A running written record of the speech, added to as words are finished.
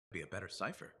better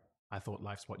cipher. I thought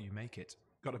life's what you make it.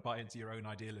 Gotta buy into your own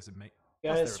idealism, mate.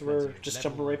 Guys, we're just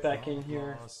jumping right back in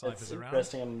here. It's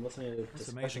interesting. I'm listening to the What's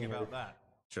discussion amazing here. about that?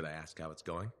 Should I ask how it's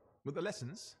going? With the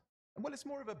lessons? Well, it's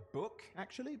more of a book,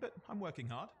 actually, but I'm working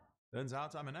hard. Turns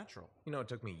out I'm a natural. You know, it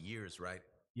took me years, right?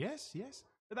 Yes,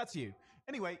 but that's you.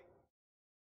 Anyway.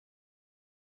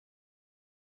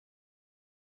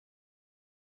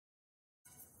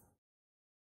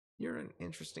 You're an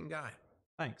interesting guy.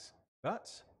 Thanks. But,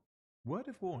 word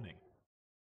of warning.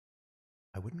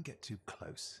 I wouldn't get too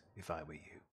close if I were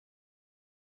you.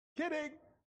 Kidding!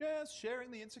 Just sharing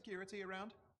the insecurity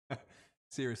around.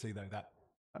 Seriously, though, that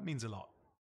means a lot.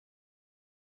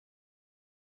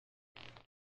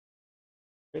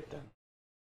 Great then.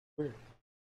 Weird.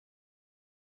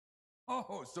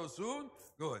 Oh, so soon?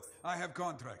 Good. I have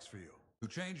contracts for you. To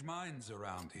change minds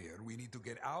around here, we need to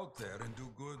get out there and do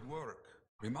good work.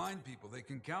 Remind people they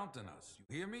can count on us.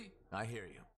 You hear me? I hear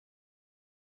you.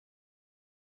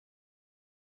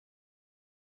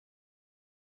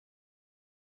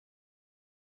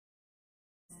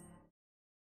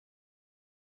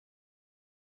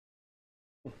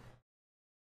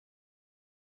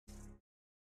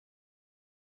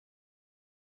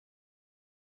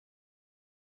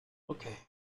 Okay.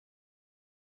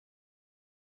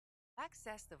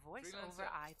 Access the voice over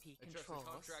IP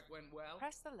controls.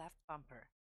 Press the left bumper.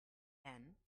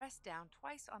 Then press down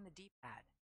twice on the D-pad.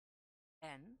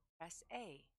 Then press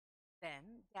A.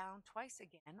 Then down twice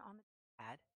again on the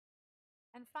D-pad.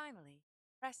 And finally,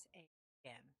 press A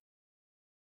again.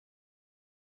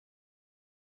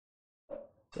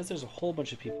 Says there's a whole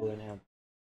bunch of people in him.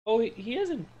 Oh, he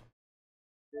isn't.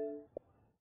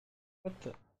 What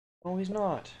the? Oh, he's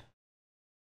not.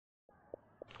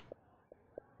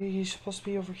 He's supposed to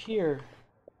be over here.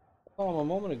 Oh, a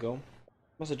moment ago.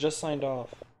 Must have just signed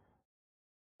off.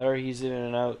 Or he's in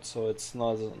and out, so it's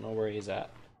not, doesn't know where he's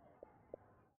at.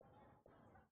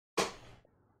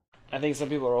 I think some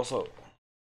people are also.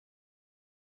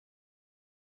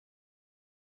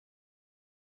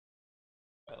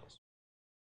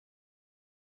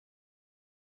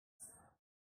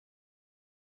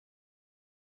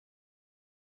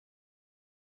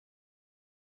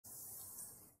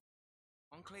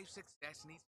 Enclave 6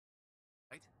 destinies,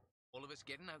 right? All of us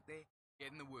getting out there,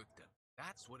 getting the work done.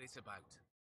 That's what it's about.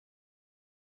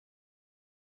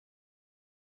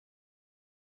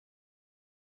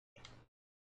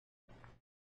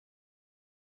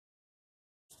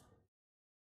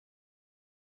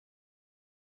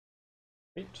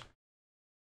 Great.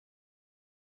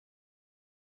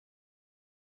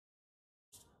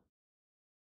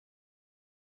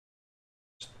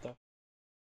 Stuff.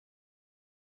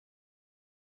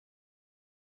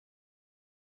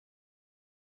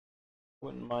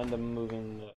 Wouldn't mind them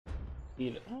moving the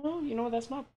speed. Oh, you know what?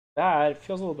 That's not bad. It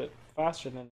feels a little bit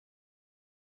faster than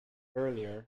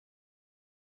earlier.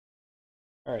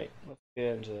 All right, let's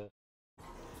get into this.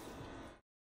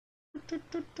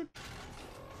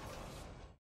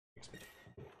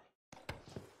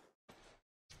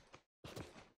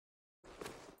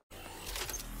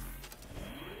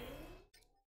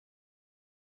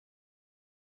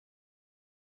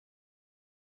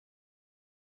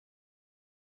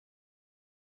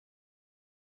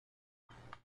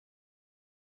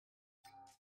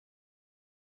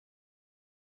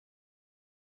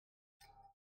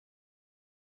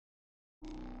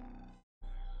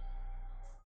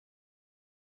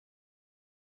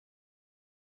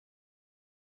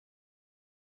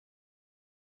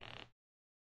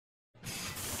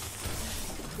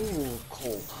 Ooh,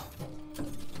 cold.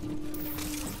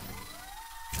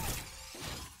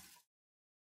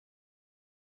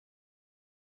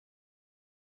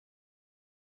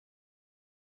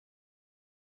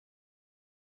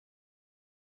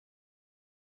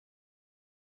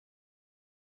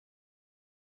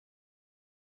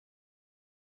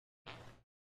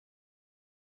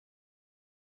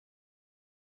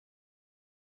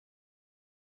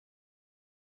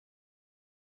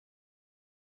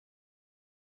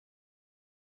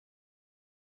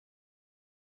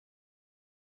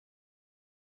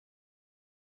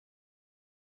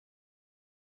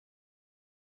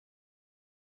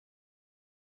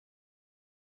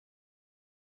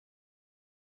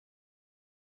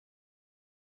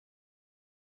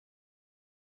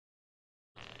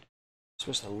 I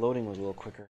wish the loading was a little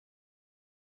quicker.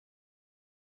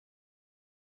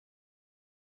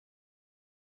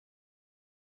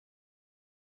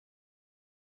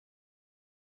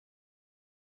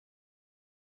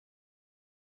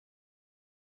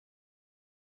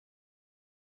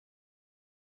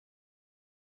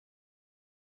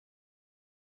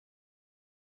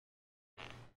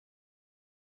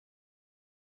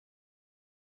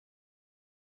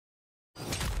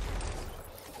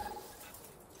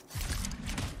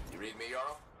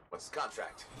 What's the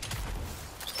contract?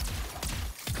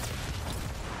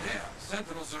 Yeah,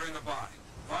 Sentinels are in a bind.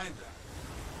 Find them.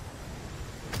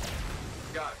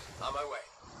 Got it. On my way.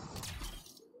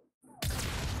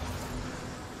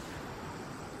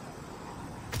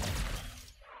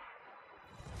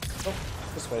 Oh,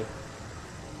 this way.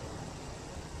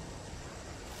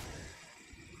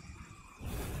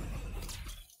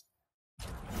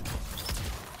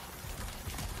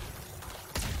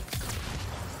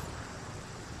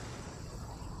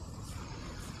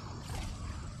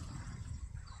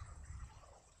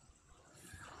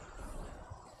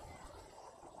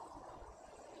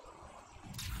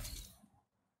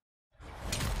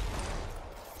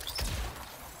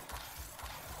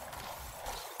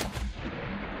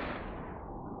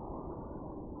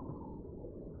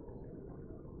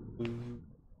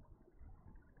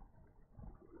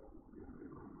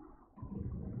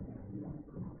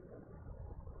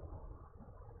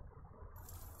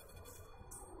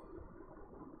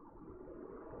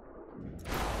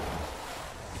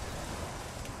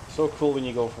 So cool when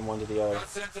you go from one to the other. Got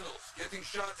Sentinels getting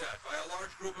shot at by a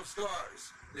large group of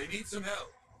scars. They need some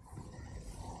help.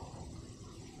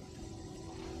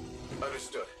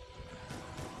 Understood.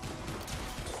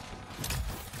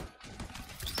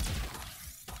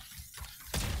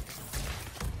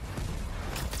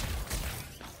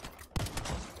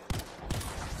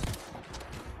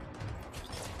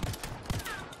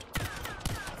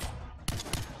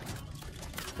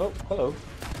 Oh, hello.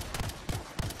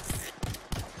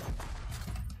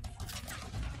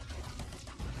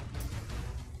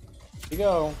 Here you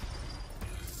go.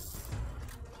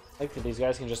 I like that these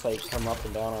guys can just like come up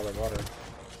and down out of the water.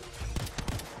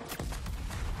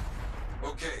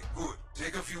 Okay, good.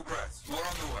 Take a few breaths. More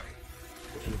on the way.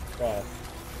 If you grab.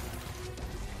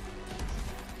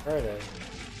 Where are they?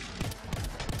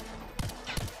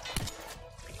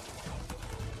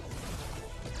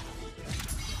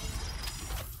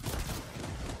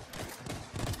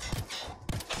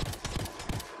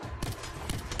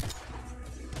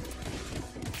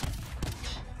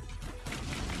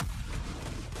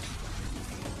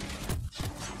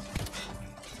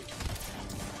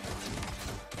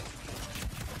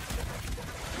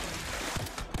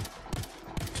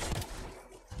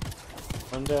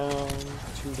 One down,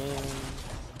 two down.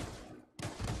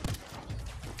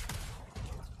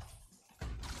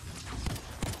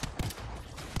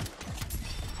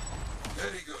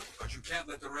 Very good, but you can't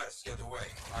let the rest get away.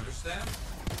 Understand?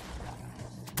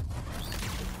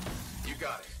 You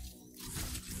got it.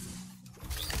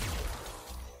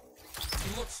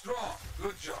 You look strong.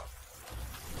 Good job.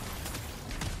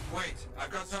 Wait,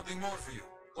 I've got something more for you.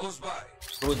 Close by.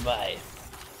 Goodbye.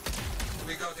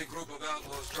 We got a group of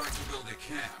outlaws trying to build a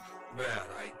camp. Bad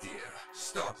idea.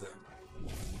 Stop them.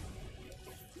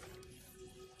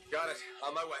 Got it.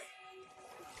 On my way.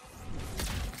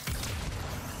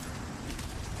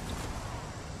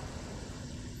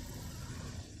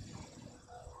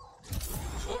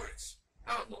 Turrets?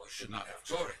 Outlaws should not have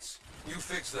turrets. You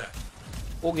fix that.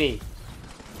 Okay.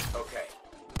 Okay.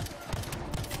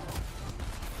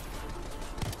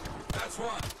 That's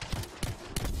one.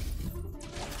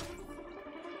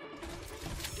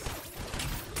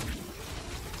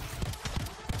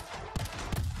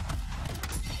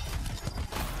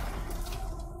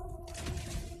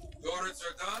 Turrets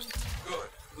are done? Good.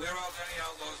 Clear out any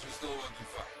outlaws who still want to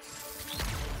fight.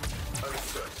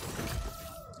 Understood.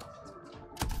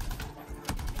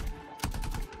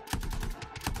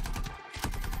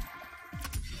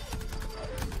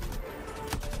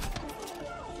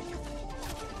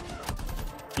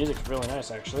 Music's really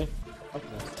nice, actually. Okay.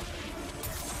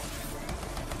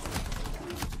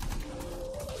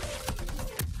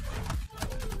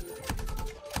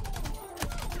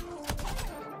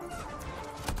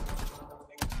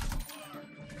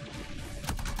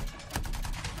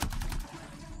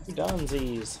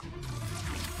 Dunsies.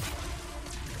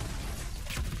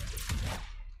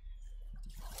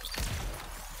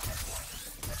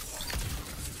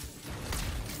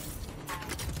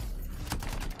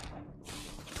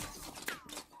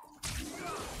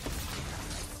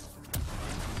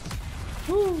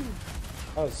 Woo!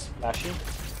 That was flashy.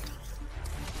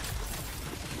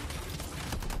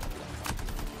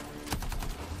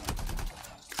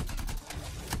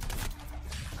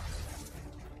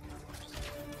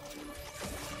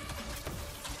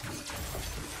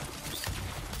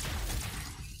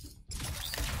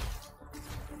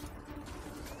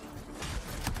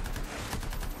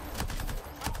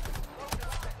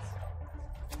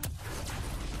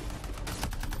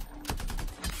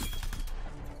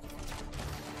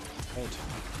 Right.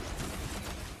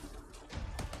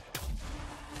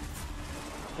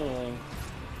 Healing.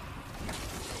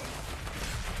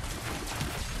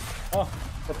 Oh,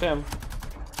 with him.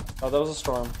 Oh, that was a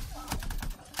storm.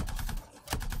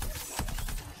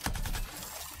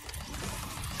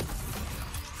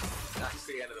 That's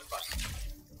the end of the fight.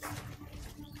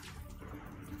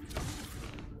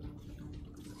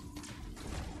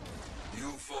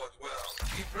 You fought well.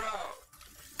 Be proud.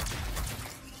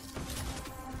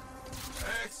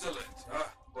 Excellent.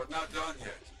 But not done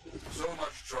yet. So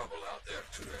much trouble out there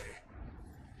today.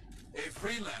 A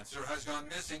freelancer has gone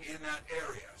missing in that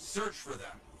area. Search for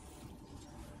them.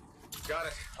 Got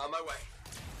it. On my way.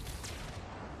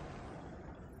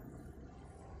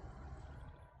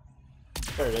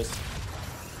 There it is.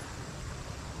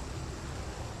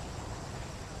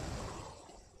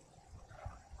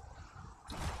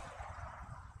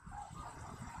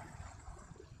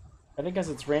 I think as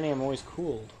it's raining, I'm always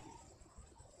cooled.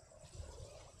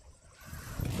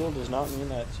 Cool does not mean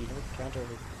that you don't counter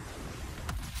everything.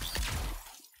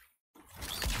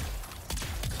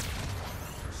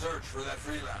 Search for that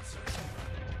freelancer.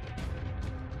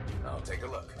 I'll take a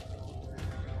look.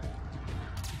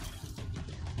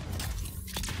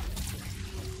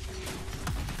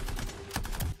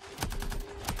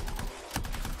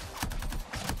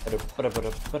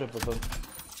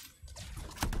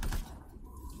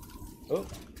 Oh.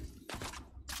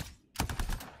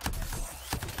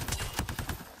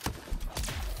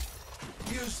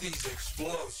 Use these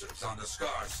explosives on the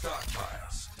Scar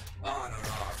stockpiles. Honor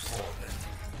our fallen.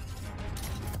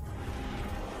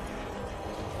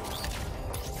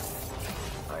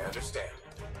 I understand.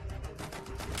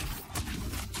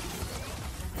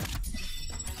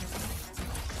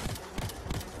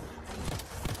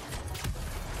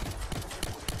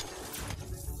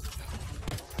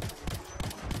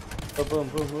 Oh, boom,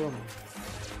 boom, boom.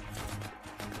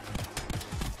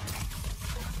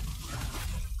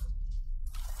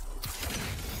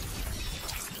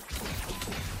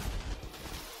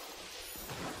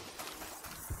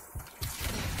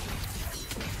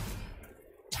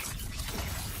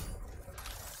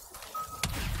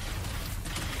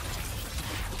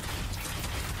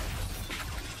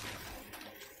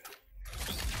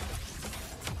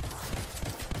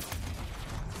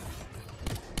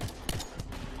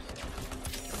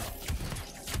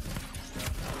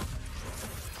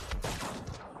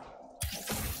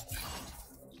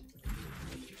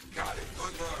 Got it.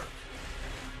 Good work.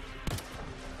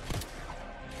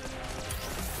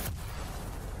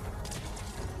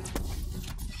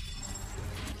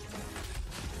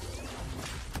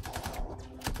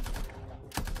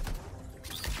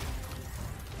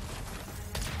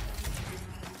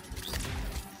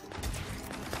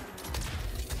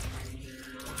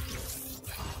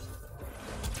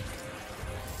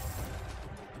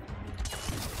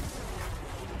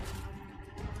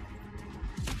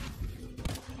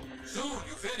 Soon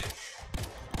you finish.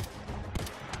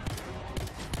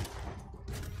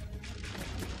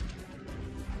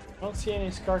 I don't see any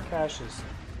Scar caches.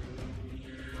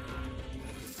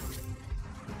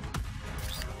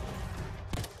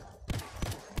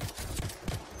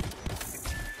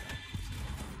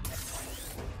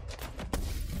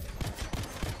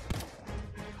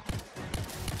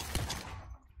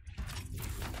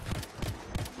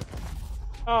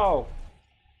 Oh!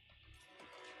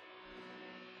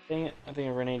 Dang it, I think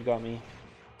a grenade got me.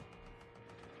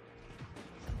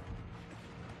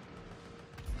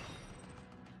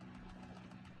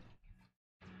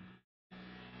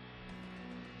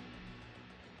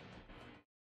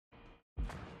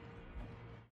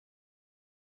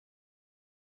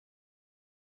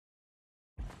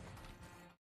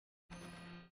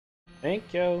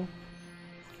 Thank you.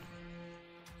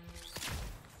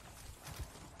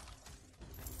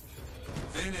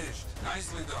 Finished.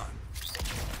 Nicely done.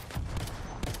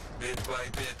 Bit by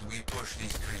bit, we push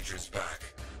these creatures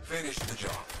back. Finish the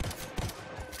job.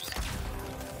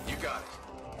 You got it.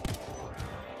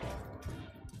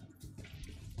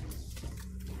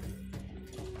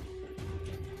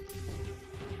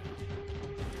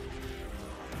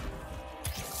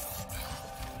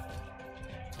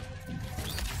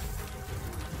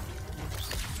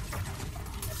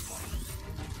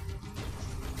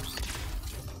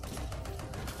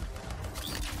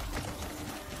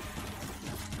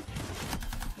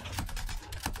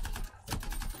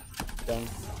 Done.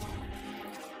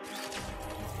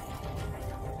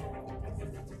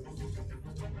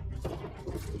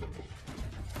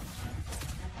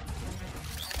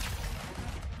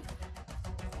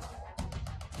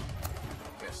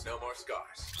 Guess no more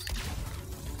scars.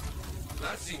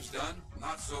 That seems done.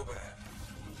 Not so bad.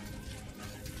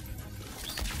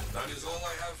 That is all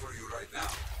I have for you right now.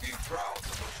 Be proud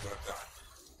of what you have done.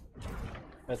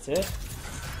 That's it?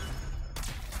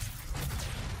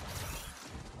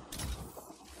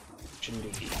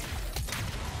 Indeed.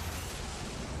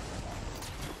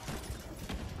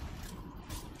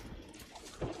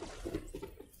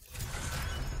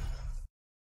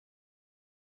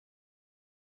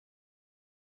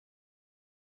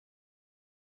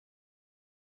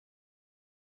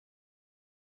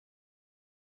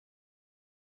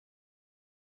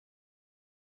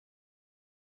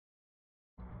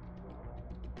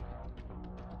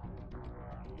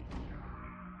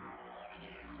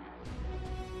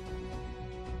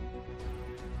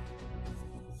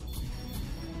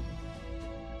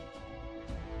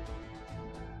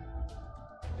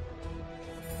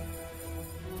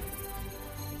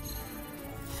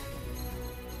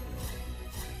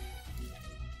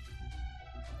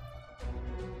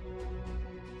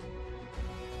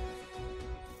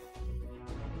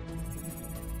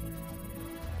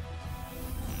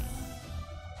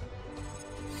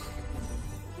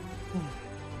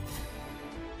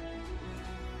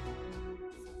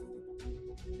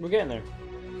 We're getting there.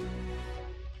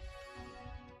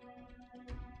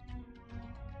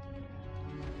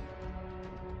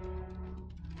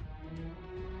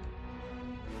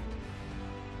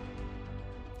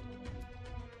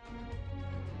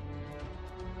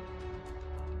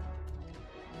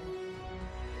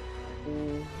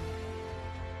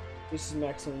 Increases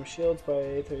maximum shields by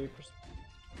 30%.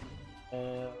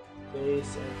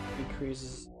 Base and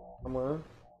decreases armor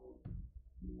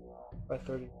by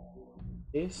 30.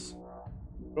 Base?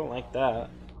 I don't like that.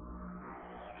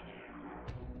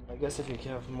 I guess if you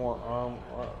have more arm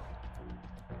or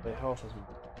the health is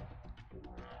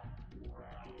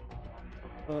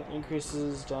more.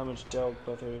 Increases damage dealt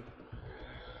by 30.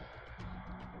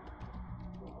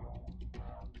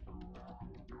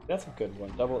 That's a good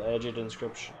one. Double-edged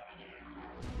inscription.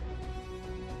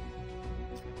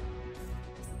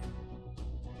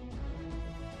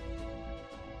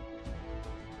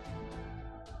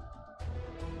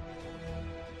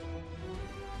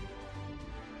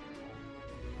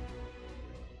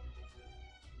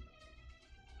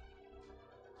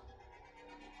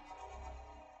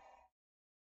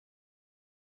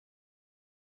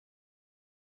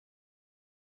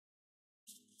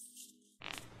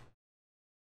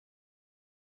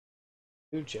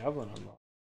 New javelin unlocked.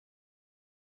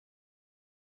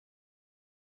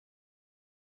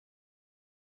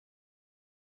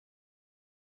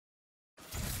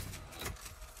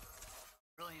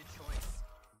 Brilliant choice.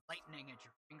 Lightning at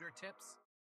your fingertips.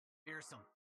 Fearsome.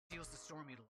 Steals the storm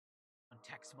needle on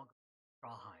tech smuggler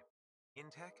Strawheim. In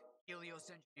tech?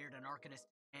 Helios engineered an Arcanist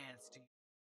enhance to use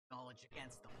knowledge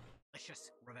against them.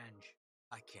 Malicious revenge.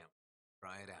 I can't.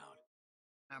 Try it out.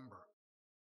 Remember,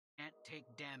 can't take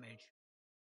damage.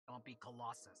 Don't be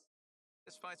Colossus.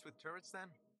 This fight's with turrets then?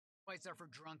 Fights are for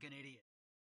drunken idiots.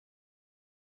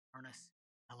 Furnace,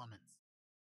 elements,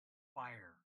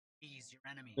 fire, ease your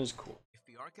enemies. It was cool. If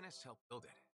the Arcanists helped build it,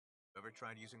 you ever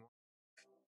tried using one?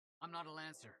 I'm not a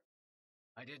Lancer.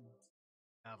 I did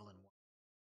javelin one.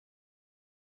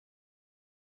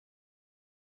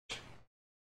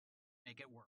 Make it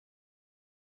work.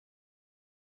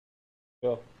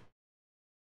 Go.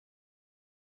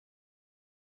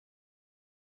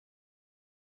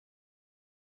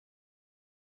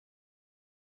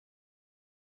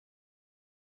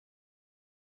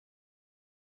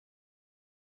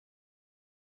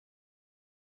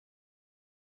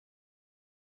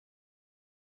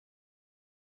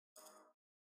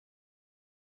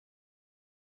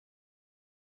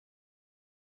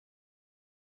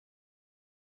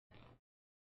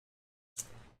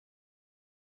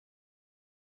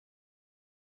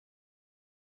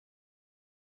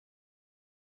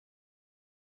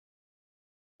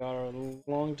 Got our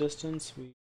long distance.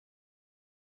 We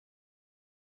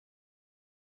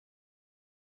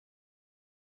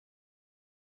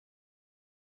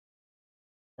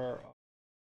are.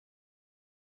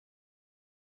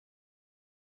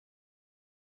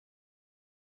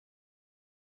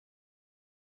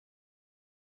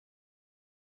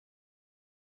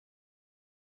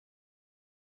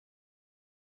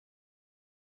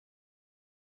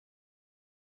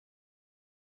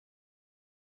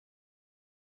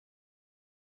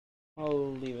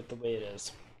 I'll leave it the way it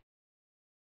is.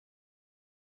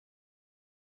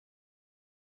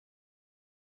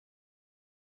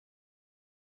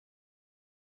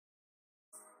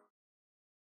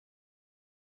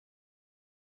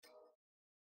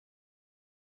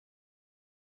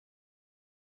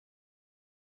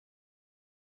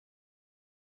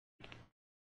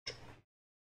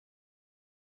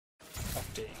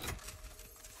 Update.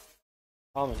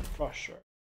 Common Crusher.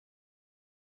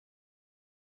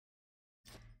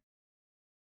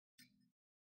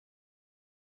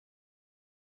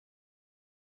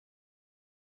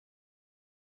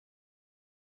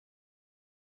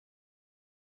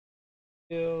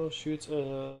 Kill shoots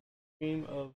a stream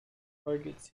of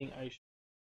target seeing ice.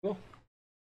 Cool.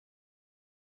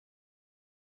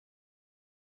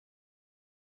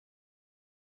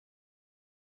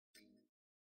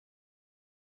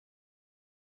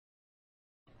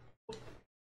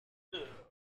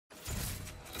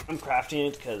 I'm crafting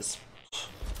it because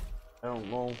I don't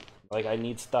know. Like, I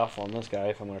need stuff on this guy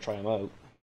if I'm gonna try him out.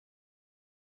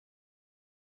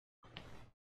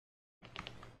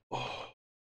 Oh.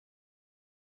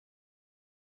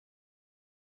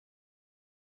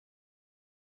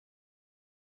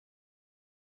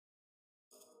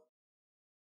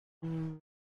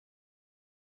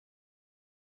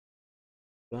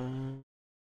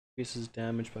 Increases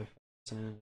damage by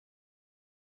 5%.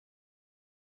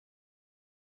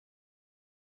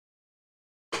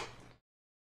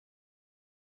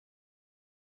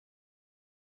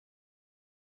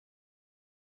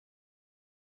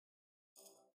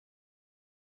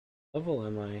 Level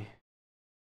am I?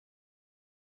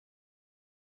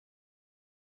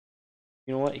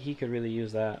 You know what? He could really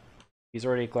use that. He's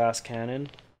already glass cannon.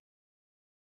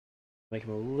 Make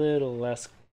him a little less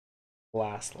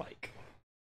glass-like.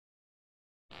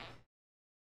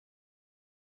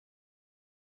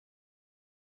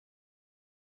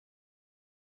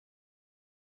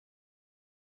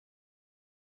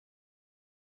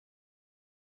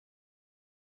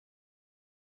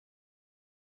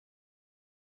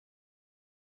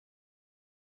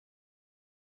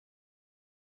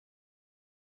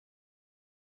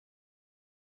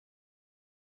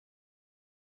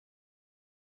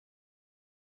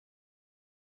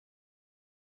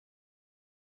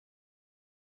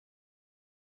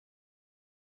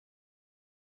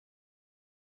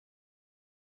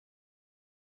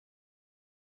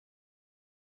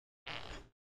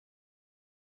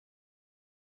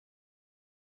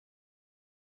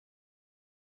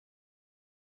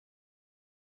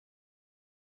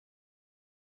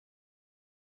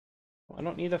 I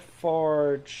don't need a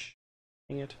forge.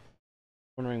 Dang it.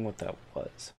 Wondering what that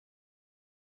was.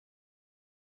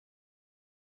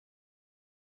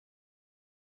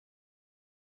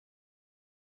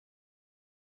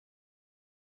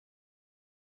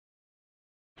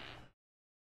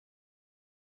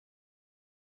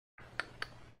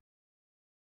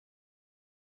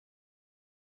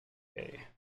 Okay.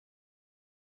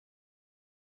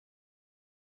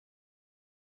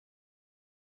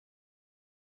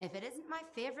 If it isn't my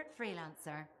favorite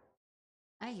freelancer.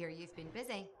 I hear you've been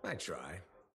busy. I try.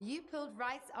 You pulled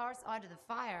Wright's arse out of the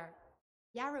fire.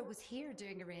 Yarrow was here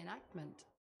doing a reenactment.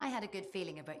 I had a good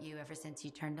feeling about you ever since you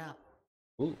turned up.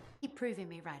 Ooh. Keep proving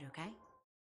me right, okay?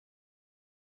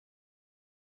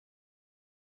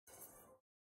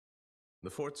 The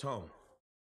fort's home.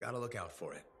 Gotta look out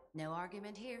for it. No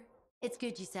argument here. It's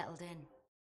good you settled in.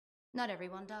 Not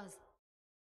everyone does.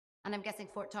 And I'm guessing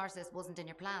Fort Tarsus wasn't in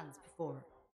your plans before.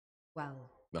 Well,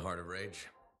 The Heart of Rage.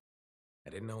 I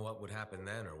didn't know what would happen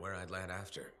then or where I'd land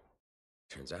after.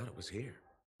 Turns out it was here.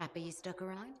 happy you stuck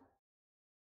around?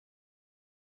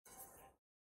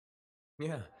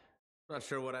 Yeah. Not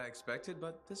sure what I expected,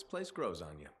 but this place grows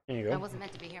on you. There you go. I wasn't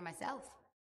meant to be here myself.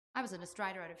 I was on a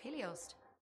strider out of Heliost.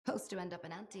 Supposed to end up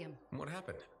in Anthem. What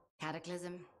happened?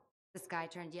 Cataclysm. The sky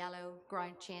turned yellow,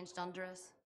 ground changed under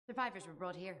us. Survivors were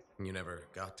brought here. You never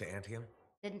got to Anthem?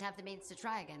 Didn't have the means to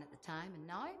try again at the time, and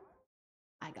now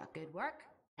I got good work,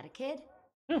 had a kid.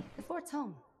 The fort's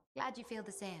home. Glad you feel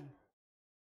the same.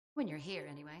 When you're here,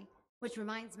 anyway. Which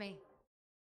reminds me,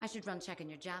 I should run checking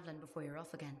your javelin before you're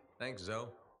off again. Thanks, Zoe.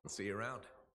 I'll see you around.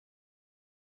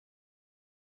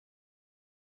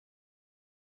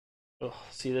 Oh,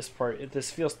 see this part.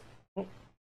 This feels a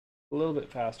little bit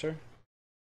faster.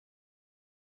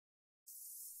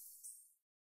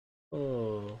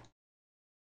 Oh.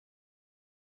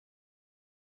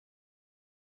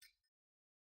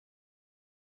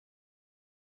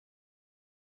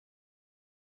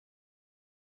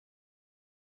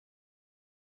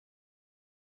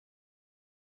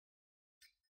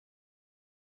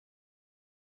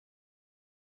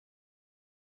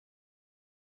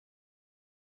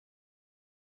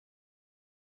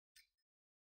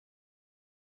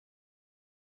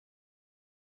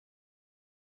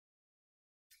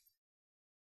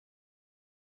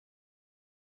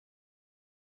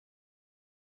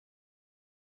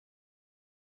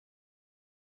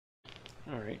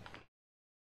 All right.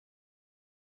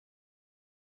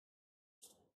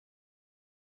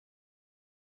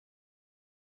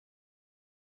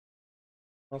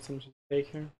 Want some steak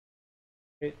here?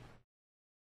 Okay.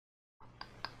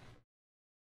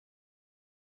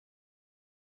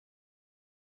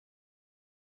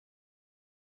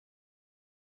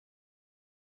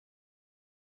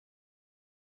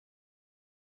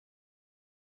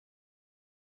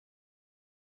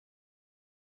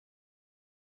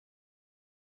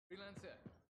 Freelancer.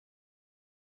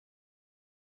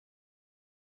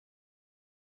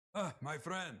 Ah, my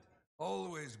friend.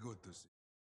 Always good to see.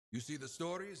 You see the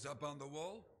stories up on the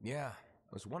wall? Yeah,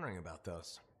 I was wondering about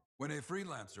those. When a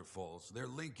freelancer falls, their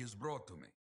link is brought to me.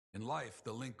 In life,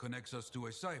 the link connects us to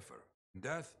a cipher. In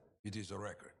death, it is a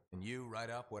record. And you write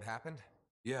up what happened?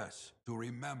 Yes, to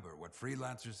remember what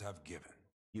freelancers have given.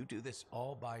 You do this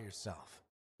all by yourself.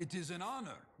 It is an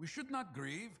honor. We should not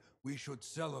grieve. We should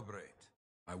celebrate.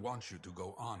 I want you to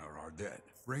go honor our dead.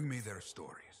 Bring me their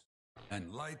stories.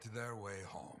 And light their way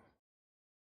home.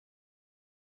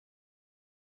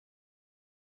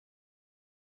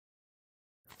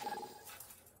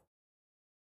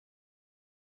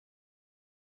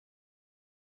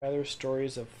 Gather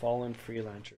stories of fallen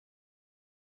freelancers.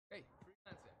 Hey,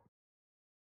 freelancer.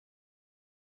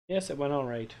 Yes, it went all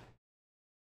right.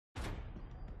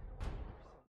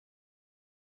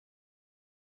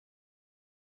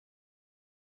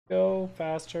 Go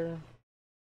faster.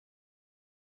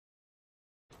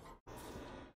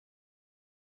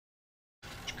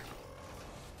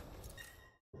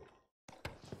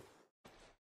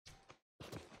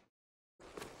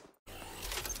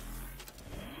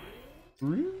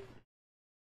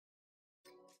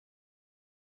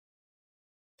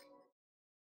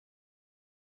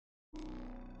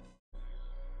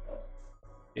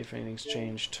 If anything's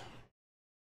changed.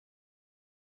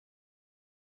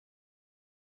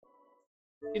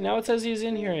 See, now it says he's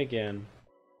in here again.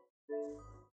 See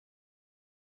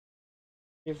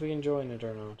if we can join it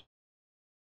or not.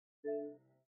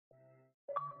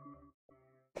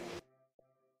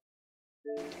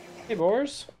 Hey,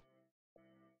 Boris.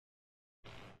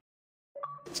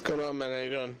 What's going on, man? How you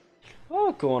doing?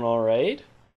 Oh, going all right.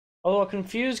 I was a little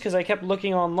confused because I kept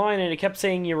looking online and it kept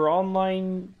saying you were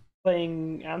online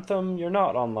playing Anthem. You're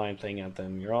not online playing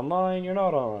Anthem. You're online. You're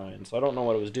not online. So I don't know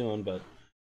what it was doing, but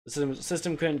the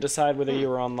system couldn't decide whether you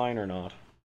were online or not.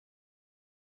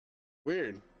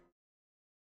 Weird.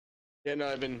 Yeah, no,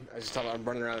 I just thought I'm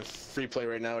running around free play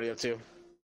right now. What are you up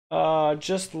to?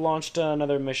 Just launched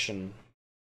another mission.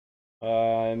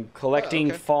 I'm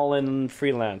collecting okay. fallen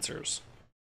freelancers.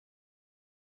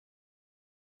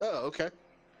 Oh, okay.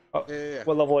 Oh, Yeah.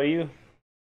 what level are you?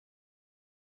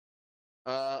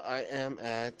 I am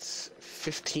at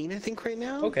 15, I think, right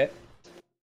now. Okay.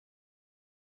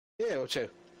 Yeah, what's you?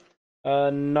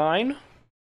 9. I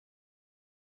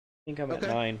think I'm at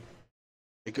Okay. 9.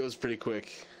 It goes pretty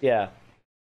quick. Yeah.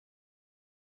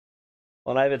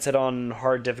 Well, I have it set on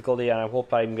hard difficulty, and I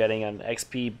hope I'm getting an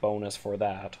XP bonus for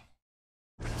that.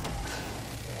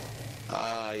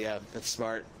 Yeah, that's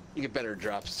smart. You get better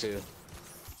drops, too.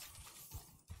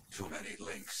 Too many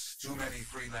links, too many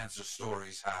freelancer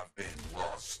stories have been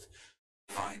lost.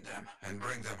 Find them and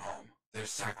bring them home. Their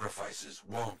sacrifices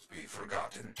won't be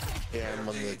forgotten. Yeah, I'm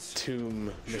on the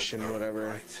tomb mission, whatever.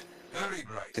 Bright. Very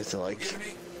bright. Just to, like, Hear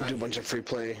me? do a bunch of free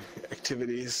play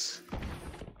activities.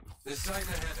 The site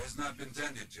ahead has not been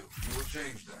tended to. You will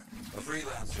change that. A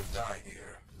freelancer died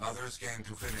here. Others came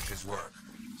to finish his work.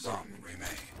 Some remain.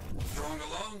 Strong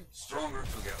alone, stronger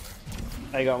together.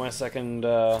 I got my second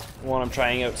one. I'm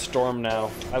trying out Storm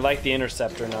now. I like the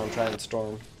Interceptor, now I'm trying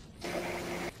Storm.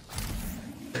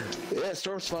 Yeah,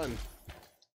 Storm's fun.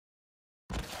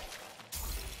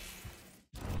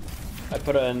 I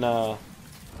put it in,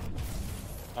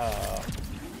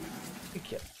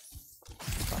 kit.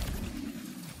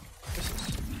 This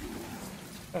is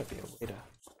gotta be a way to...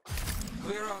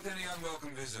 Clear out any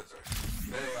unwelcome visitors.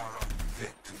 They are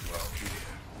unfit to dwell here.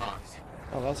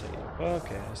 Oh, that's it.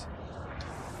 Okay.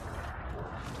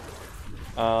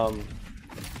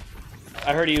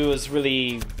 I heard he was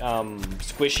really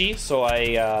squishy, so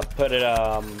I put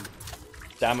a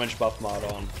damage buff mod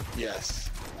on. Yes.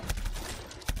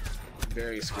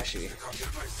 Very squishy.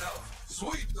 Myself.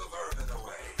 Sweep the vermin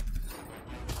away.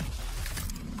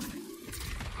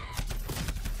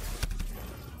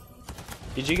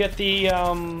 Did you get the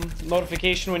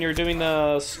notification when you were doing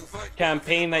the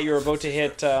campaign that you were about to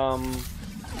hit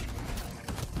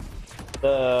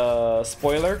the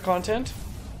spoiler content?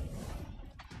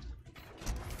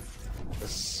 The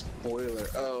spoiler.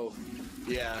 Oh,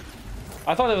 yeah.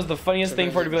 I thought that was the funniest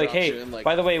thing for it to be like, hey, in, like,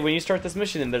 by the way, when you start this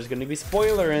mission, there's going to be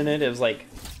spoiler in it. It was like,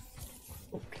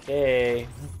 okay.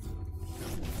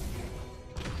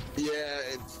 Yeah,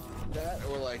 it's that,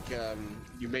 or like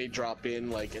you may drop in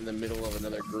like in the middle of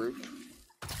another group,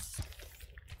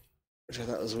 which I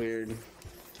thought was weird.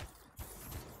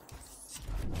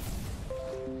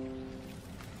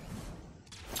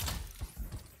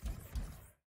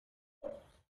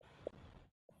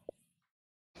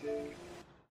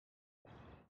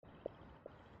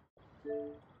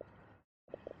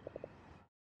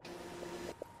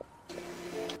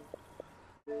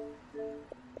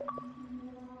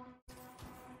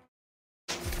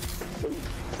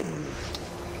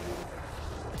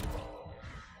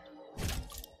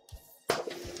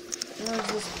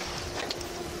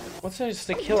 Let's say just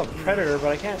to kill a predator,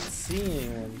 but I can't see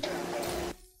anyone.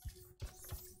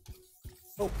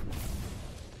 Oh.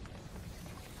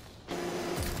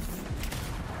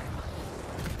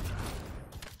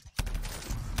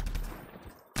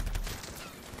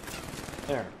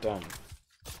 There, done.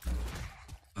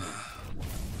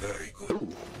 Very good. Ooh,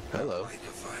 hello. Light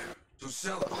the fire to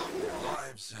celebrate their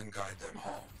lives and guide them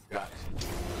home. Got it.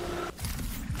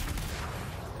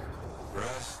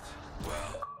 Rest.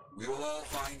 Well, we will all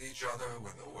find each other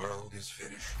when the world is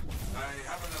finished. I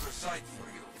have another site for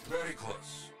you. Very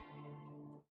close.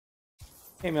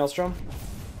 Hey, Maelstrom.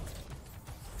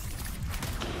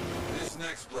 This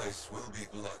next place will be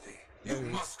bloody. You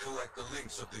must collect the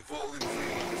links of the fallen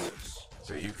freelancers.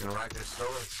 So you can write their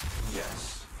stories?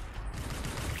 Yes.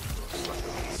 Looks like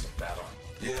a recent battle.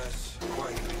 Yes,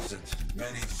 quite recent.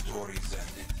 Many stories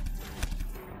ended.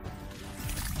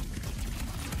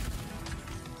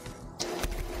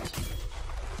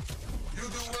 You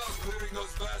do well clearing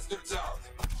those bastards out.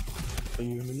 Are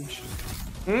you in a mission?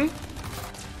 Hmm?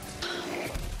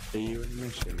 Are you in a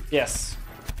mission? Yes.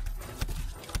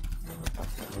 Oh,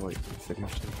 wait, you said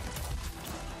mission.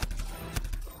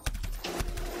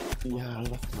 Yeah, I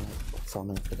left my box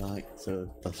on overnight, so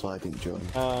that's why I didn't join.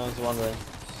 I was wondering.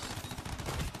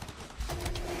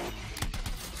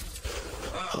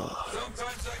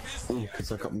 Sometimes I miss the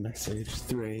Because I got a message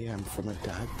 3 AM from a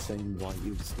dad saying why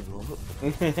you were still up.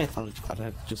 I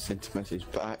had just sent a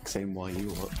message back saying why you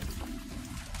were up.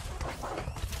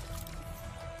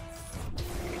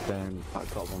 Then I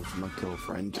got one from my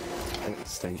girlfriend at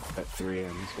state at 3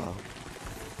 AM as well.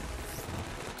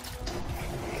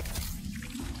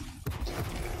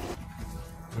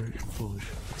 Very foolish.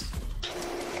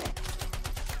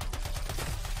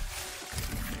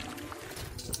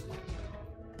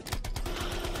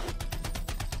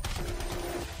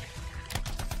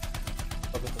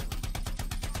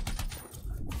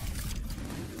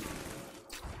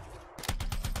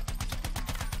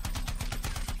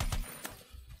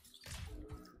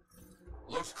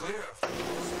 Looks clear for the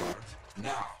most part.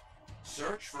 Now,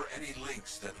 search for any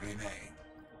links that remain.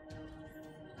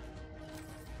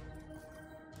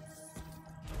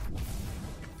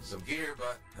 Some gear,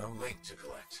 but no link to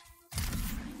collect.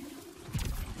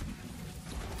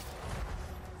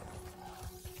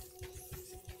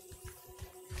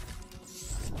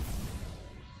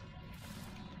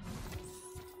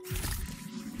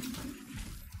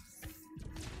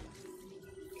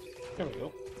 There we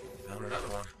go. Found another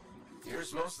one.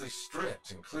 Gear's mostly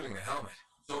stripped, including the helmet.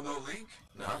 So no link?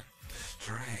 None.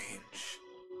 Strange.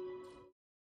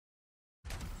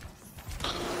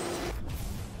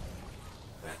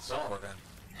 That's all of them.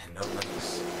 And no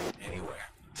links anywhere.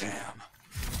 Damn.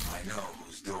 I know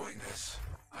who's doing this.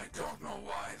 I don't know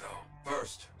why, though.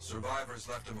 First, survivors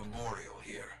left a memorial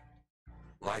here.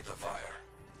 Light the fire.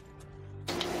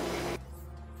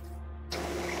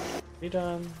 Be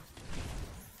done.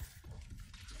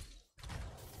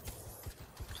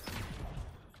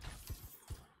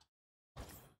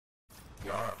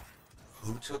 Jarl,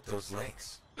 who took those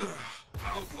links?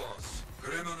 Outlaws.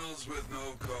 Criminals with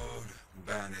no code.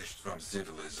 Banished from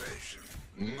civilization.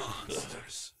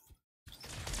 Monsters.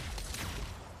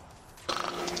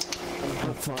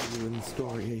 How far are you in the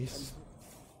story, Ace?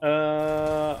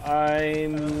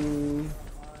 I'm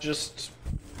just.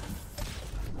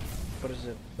 What is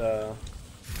it?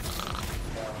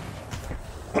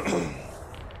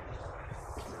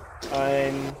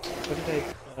 I'm. What did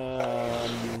I?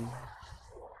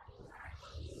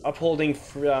 Upholding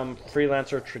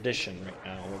freelancer tradition right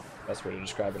now. Best way to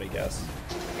describe it, I guess.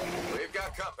 We've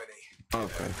got company.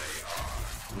 Okay.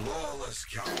 Lawless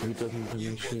count. Who doesn't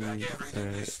mention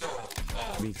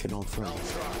meeting old friends?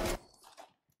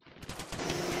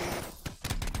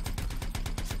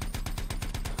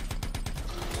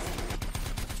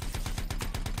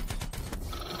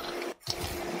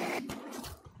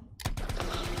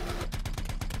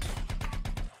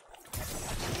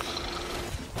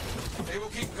 They will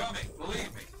keep coming,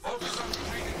 believe me. Focus on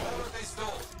retrieving all that they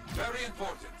stole. Very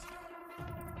important.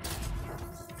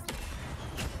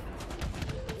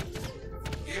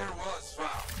 Gear was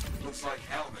found. Looks like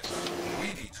helmets. We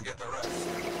need to get the rest.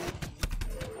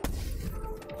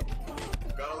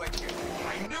 Gotta link you.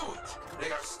 I knew it!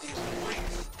 They are stealing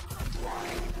links. Why?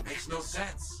 Makes no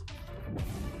sense.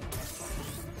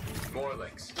 More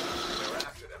links. They're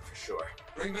after them for sure.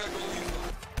 Bring back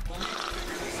Oliva. We'll need to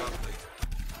figure this out later.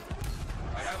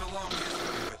 I have a long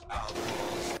history with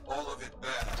outlaws. All of it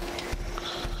bad.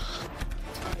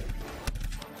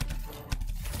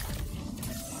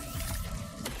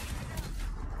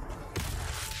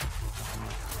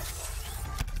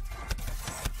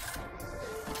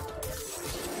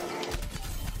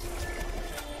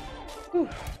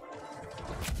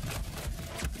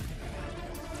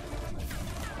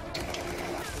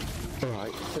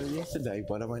 yesterday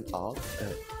when I went off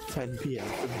at 10 p.m.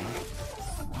 for me,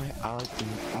 I had the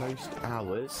most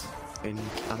hours in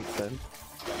Anthem,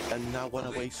 and now when I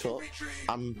wake up,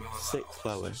 I'm 6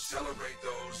 hours. Celebrate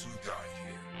those who died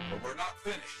here. But we're not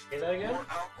finished. Say that again?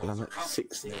 And I'm at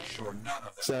 60.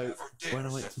 So when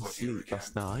I went to sleep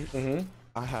last night,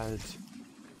 I had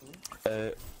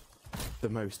the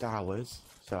most hours.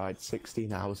 So I had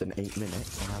 16 hours and 8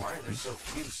 minutes.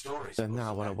 So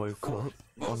now when I woke up,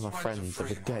 one of my friends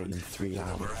had a day in 3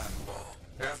 hours.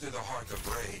 After the heart of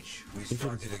rage, we Even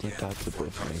started my again. dad's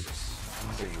above me.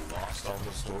 So you lost all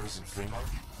those stories in Fremont?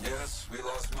 Yes, we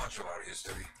lost much of our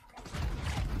history.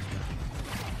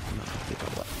 I'm not happy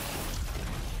about that.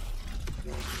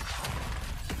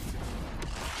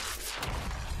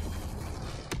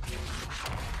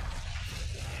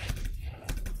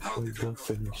 We will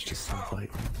finish just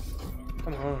like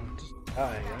Come on, just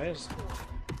die, guys.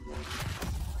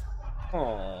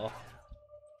 Aww.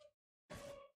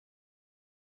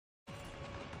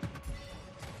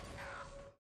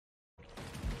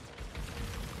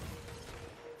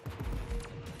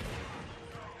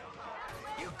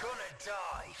 You're gonna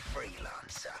die,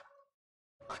 freelancer.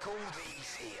 Like all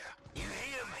these here. You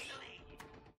hear me?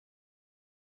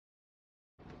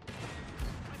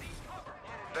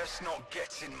 Let's not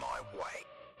get in my way.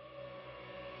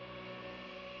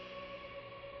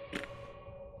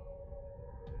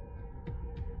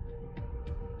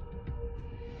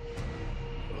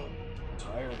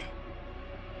 Tired.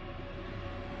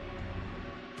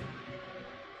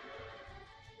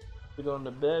 We're going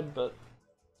to bed, but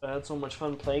I had so much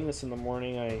fun playing this in the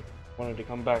morning, I wanted to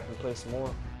come back and play some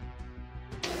more.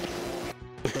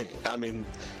 I mean,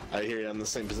 I hear you in the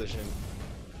same position.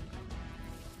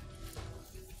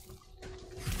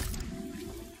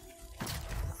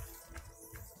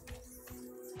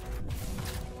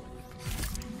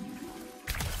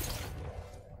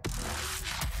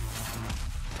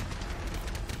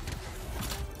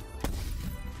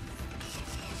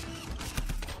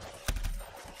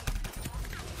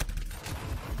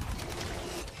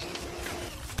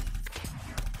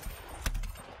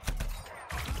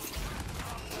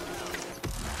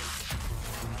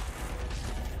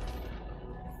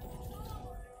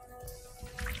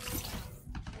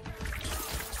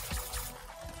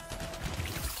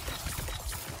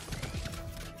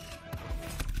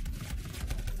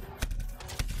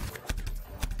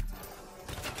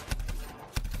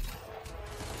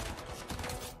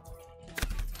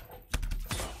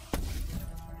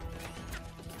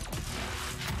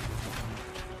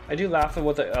 I do laugh at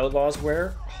what the outlaws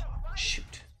wear. Oh,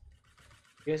 shoot.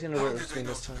 You guys gonna wear this thing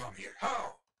this time?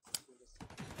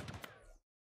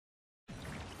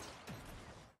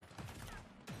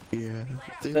 Yeah,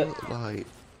 they look like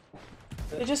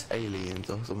they just aliens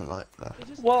or something like that.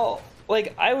 Well,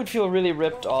 like, I would feel really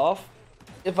ripped off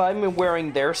if I'm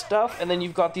wearing their stuff and then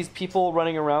you've got these people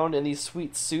running around in these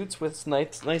sweet suits with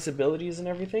nice abilities and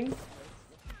everything.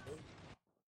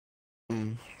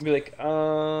 Be like,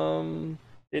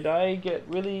 did I get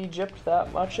really gypped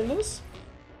that much in this?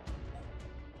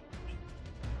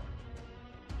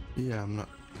 Yeah, I'm not.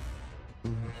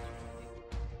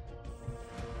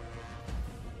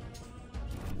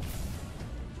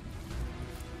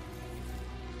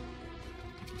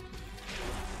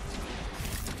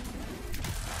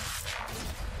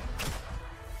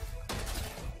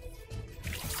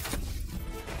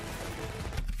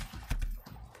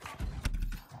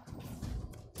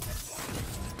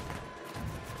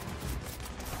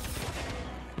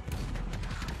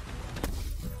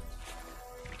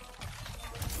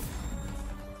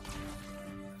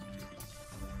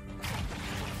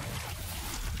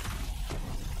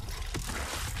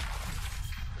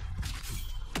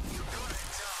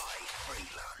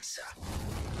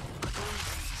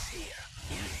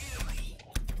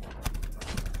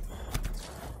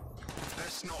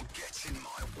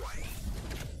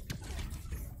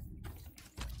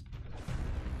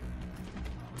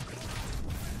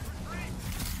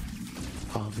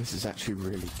 Oh, this is actually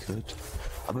really good.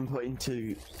 I've been put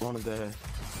into one of the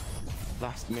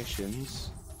last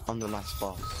missions on the last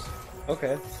boss.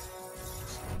 Okay.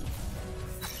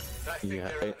 Yeah,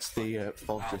 it's the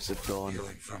Fortress of Dawn.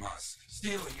 Stealing from us,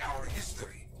 stealing our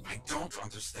history. I don't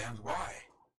understand why.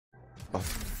 Oh.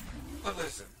 But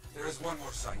listen, there is one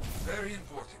more site, very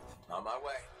important. On my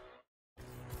way.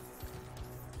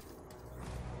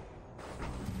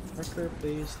 Marker,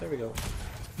 please. There we go.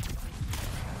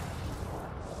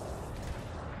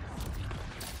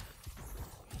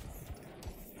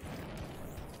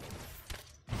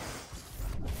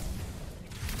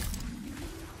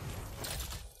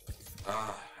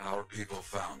 Ah, our people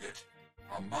found it.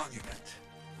 A monument.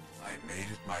 I made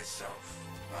it myself.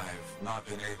 I've not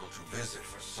been able to visit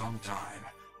for some time.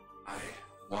 I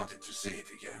wanted to see it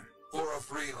again. For a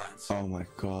freelancer. Oh my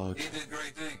god. He did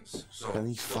great things. So Then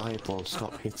these fireballs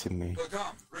stop hitting me. But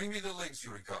come, bring me the links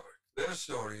you recovered. Their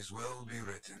stories will be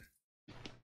written.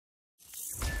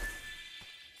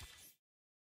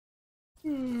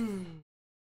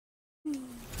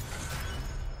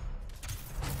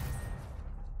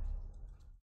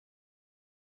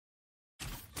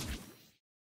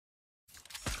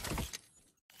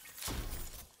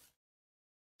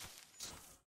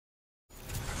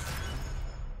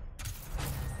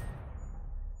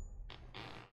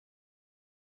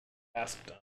 Task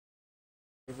done.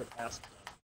 Favorite task done.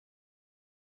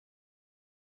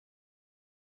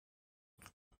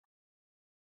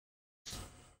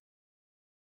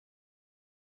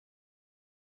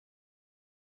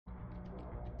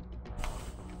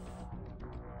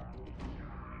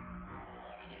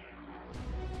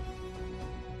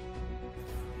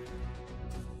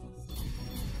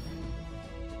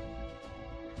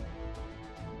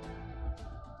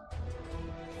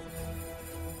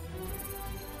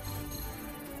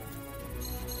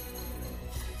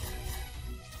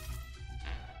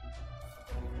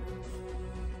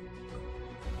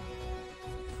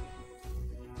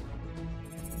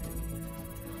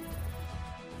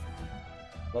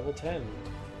 Level 10.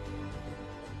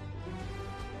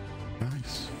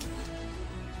 Nice.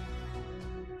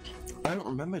 I don't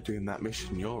remember doing that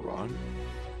mission you're on.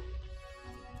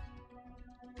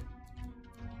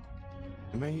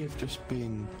 It may have just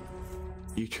been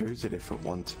you chose a different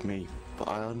one to me, but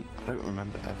I don't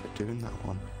remember ever doing that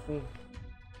one.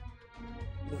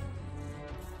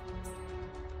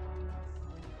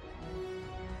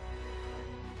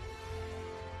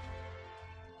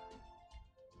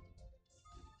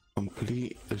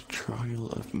 Complete the Trial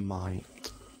of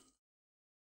Might.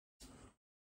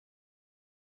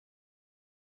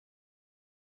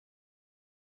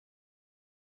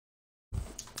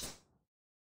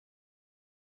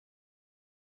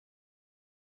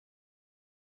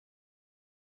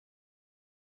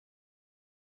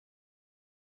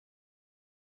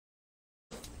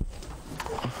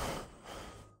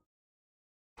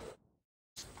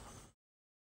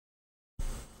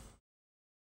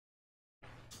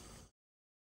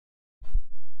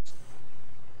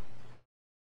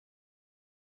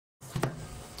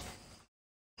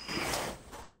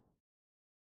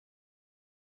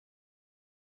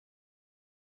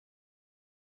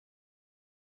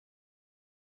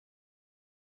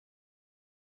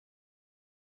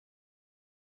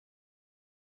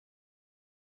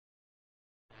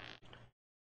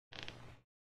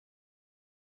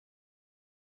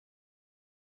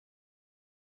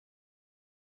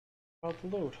 About to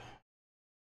load.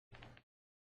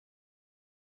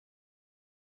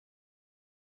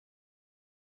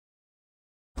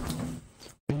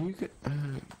 Are you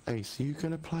Ace, are you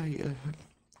gonna play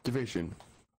Division?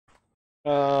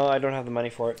 I don't have the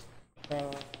money for it.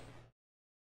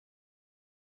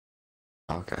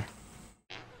 Okay.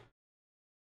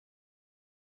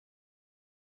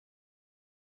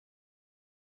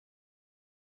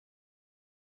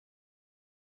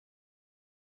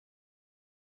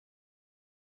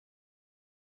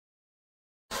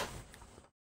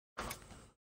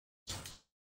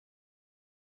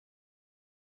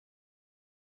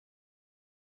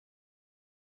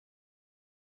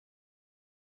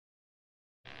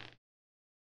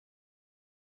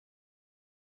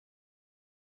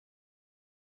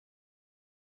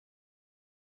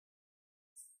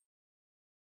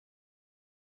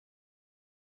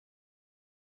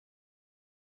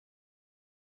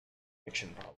 Fiction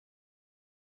problem.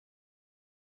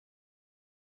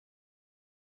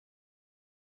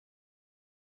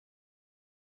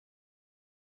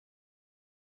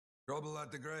 Trouble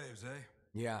at the graves, eh?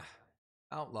 Yeah.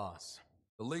 Outlaws.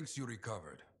 The links you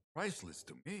recovered. Priceless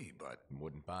to me, but...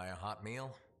 Wouldn't buy a hot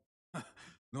meal?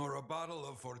 Nor a bottle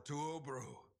of Fortuo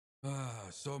brew. Ah,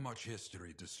 so much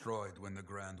history destroyed when the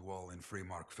Grand Wall in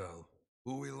Freemark fell.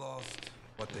 Who we lost,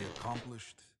 what they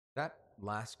accomplished. That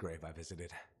last grave I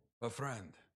visited. A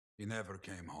friend. He never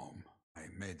came home. I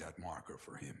made that marker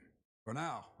for him. For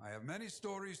now, I have many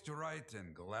stories to write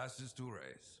and glasses to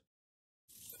raise.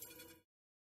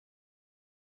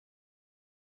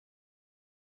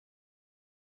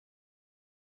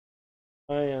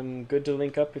 I am good to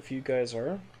link up if you guys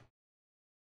are.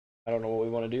 I don't know what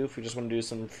we want to do, if we just want to do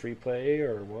some free play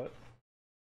or what.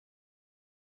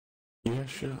 Yeah,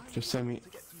 sure. Just send me.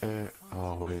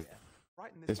 Oh, wait.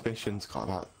 This mission's got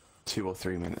about 2 or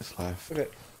 3 minutes left. Okay.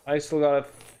 I still gotta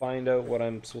find out what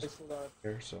I'm supposed to do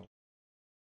here, so.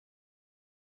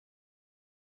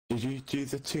 Did you do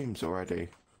the tombs already?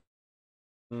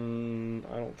 I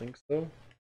don't think so.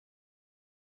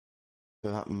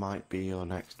 So that might be your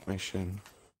next mission.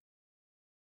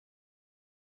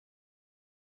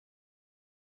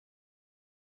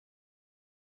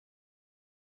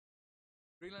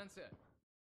 Freelancer.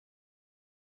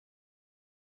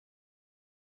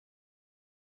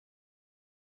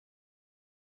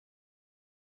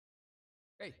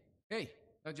 Hey,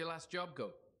 how'd your last job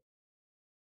go?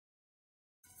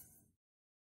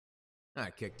 I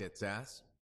kicked its ass.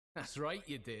 That's right,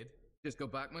 you did. Just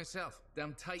got back myself.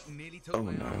 Damn Titan nearly took Oh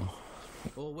my arm. no.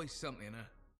 Always something, huh?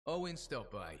 Owen, stop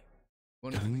by.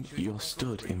 You're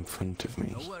stood in front of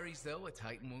me. No worries though, a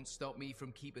Titan won't stop me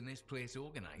from keeping this place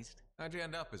organized. How'd you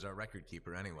end up as our record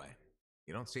keeper anyway?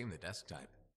 You don't seem the desk type.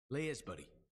 Layers, buddy.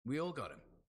 We all got him.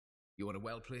 You want a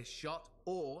well-placed shot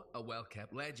or a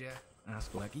well-kept ledger?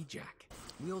 Ask Lucky Jack.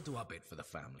 We all do our bit for the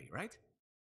family, right?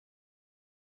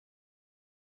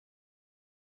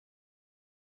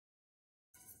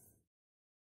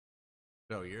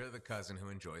 So you're the cousin who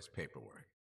enjoys paperwork.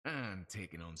 And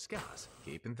taking on scars.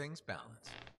 Keeping things balanced.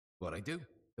 What I do.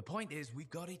 The point is, we've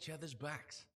got each other's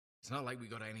backs. It's not like we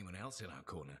got anyone else in our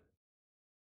corner.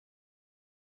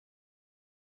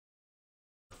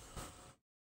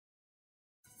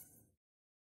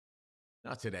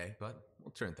 Not today, but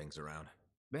we'll turn things around.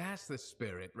 That's the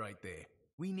spirit right there.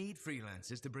 We need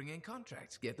freelancers to bring in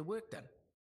contracts, get the work done.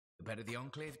 The better the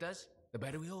Enclave does, the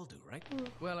better we all do, right?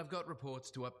 Well, I've got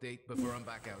reports to update before I'm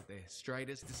back out there.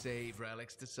 Striders to save,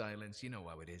 relics to silence, you know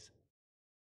how it is.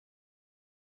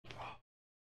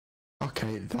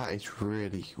 Okay, that is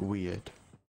really weird.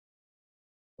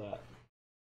 That.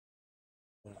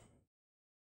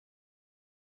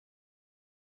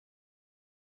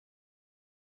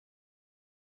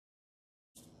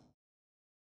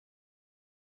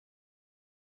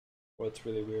 What's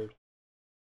really weird?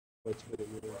 What's really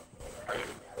weird?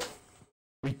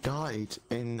 We died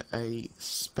in a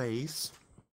space,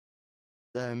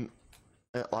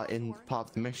 like in part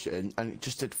of the mission, and it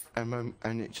just did and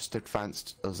it just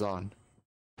advanced us on.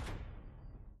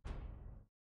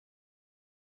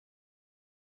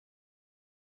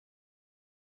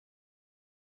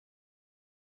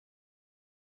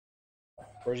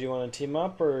 Or do you want to team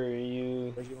up, or are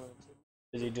you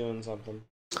busy doing something?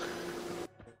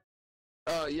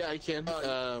 Yeah, I can.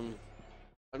 I'm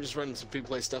just running some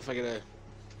free-play stuff. I gotta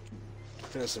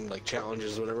finish some like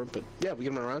challenges or whatever. But yeah, we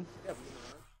can run around.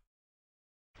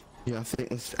 Yeah, I think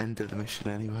it's the end of the mission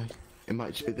anyway. It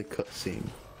might just be the cutscene.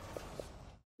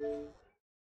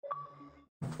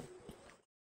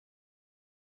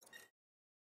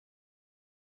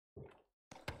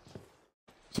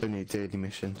 It's only a daily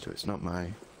mission, so it's not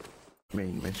my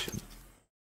main mission.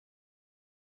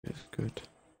 It's good.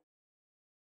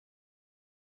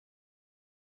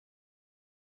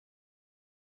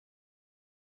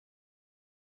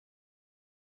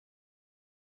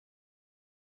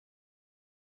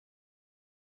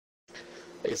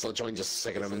 I guess I'll join just a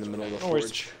second. I'm in the middle of the No worries.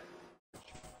 forge.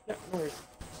 Yeah, no worries.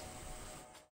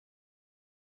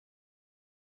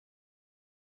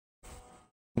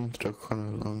 I'm stuck on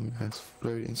a long ass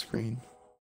loading screen.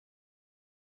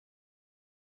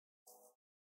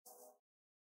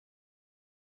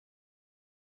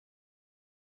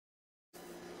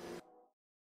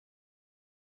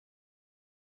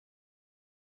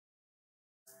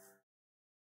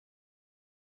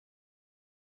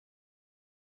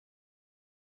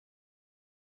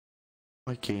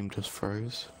 My game just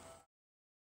froze.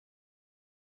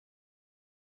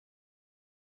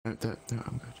 No, no,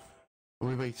 I'm good.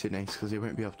 We're waiting, Ace, because he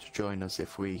won't be able to join us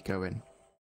if we go in.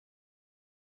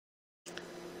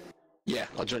 Yeah,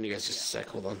 I'll join you guys just a sec.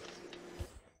 Hold on.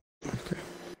 Okay.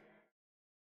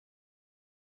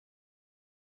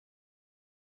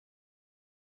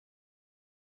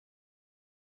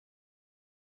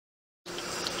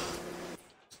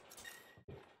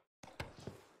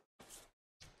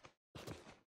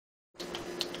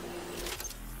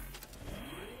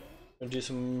 Wanna do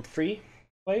some free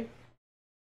play?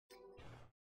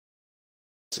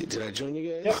 See, did I join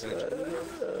you guys?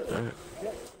 Yep.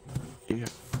 Yeah.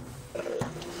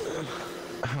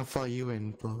 How far are you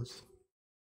in, boss?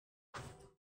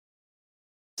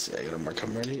 See, I gotta mark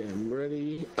I'm ready. I'm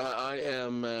ready. I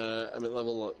am. I'm at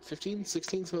level 15,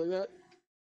 16, something like that.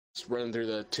 Just running through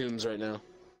the tombs right now.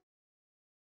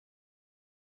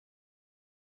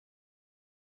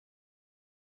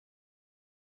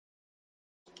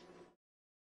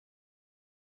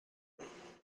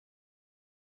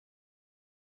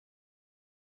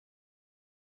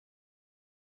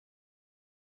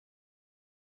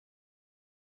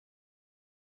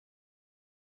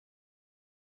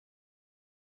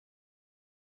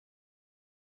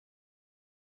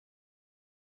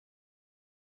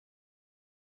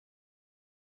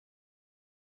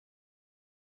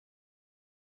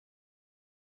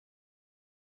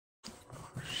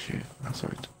 shit. That's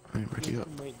alright. I ain't ready up.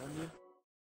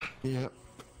 Yep.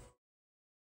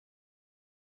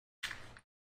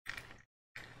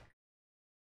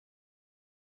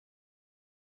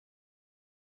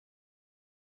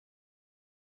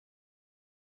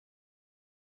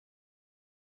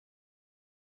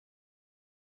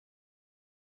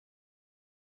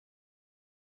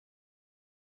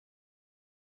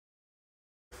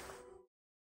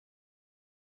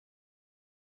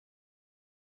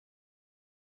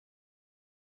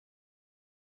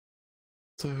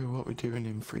 So, what we doing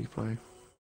in free play?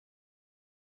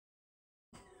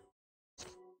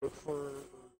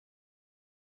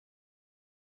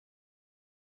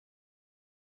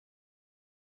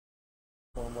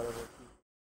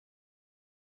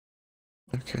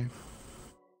 Okay.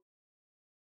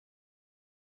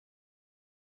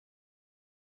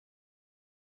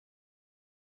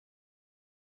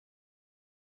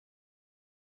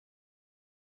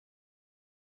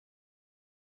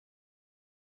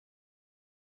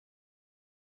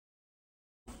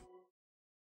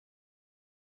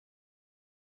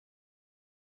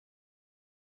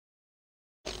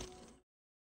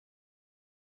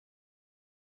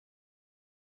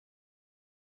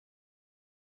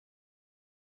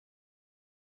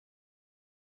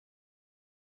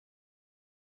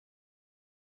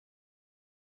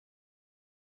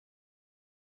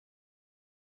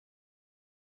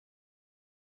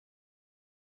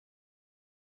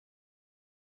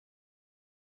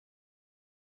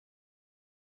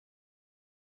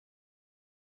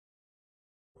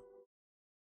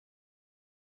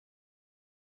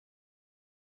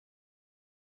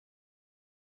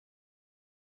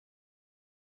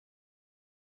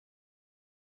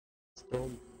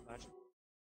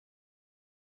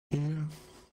 Yeah.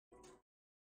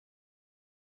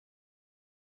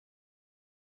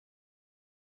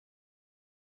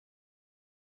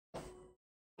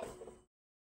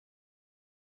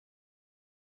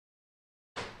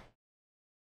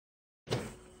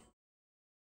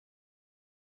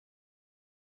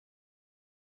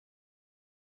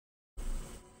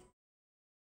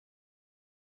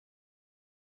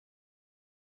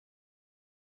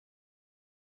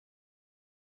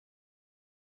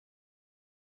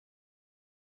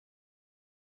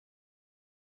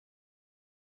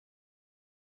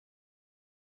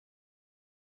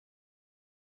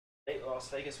 Las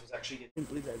Vegas was actually. I didn't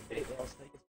believe that Las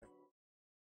Vegas.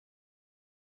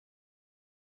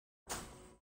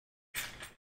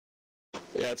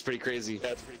 Yeah, it's pretty crazy.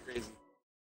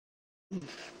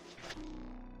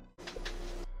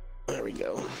 There we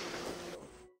go.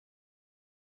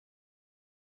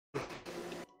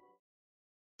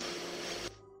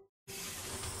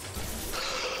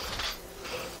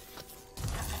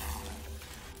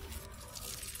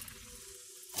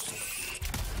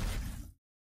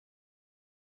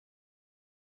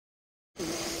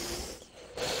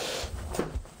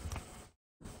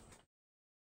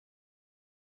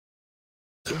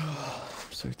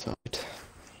 I'm so tired.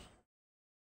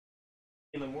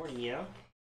 In the morning, yeah?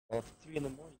 3 in the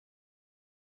morning.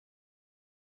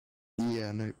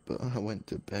 Yeah, no, but I went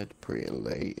to bed pretty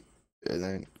late, and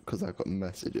then because I got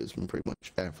messages from pretty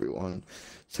much everyone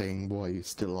saying, "Why are you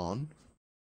still on?"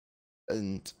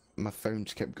 And my phone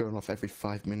just kept going off every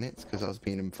 5 minutes because I was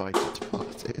being invited to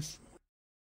parties.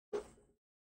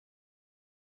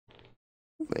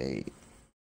 Wait,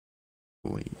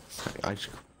 sorry, I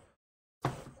should.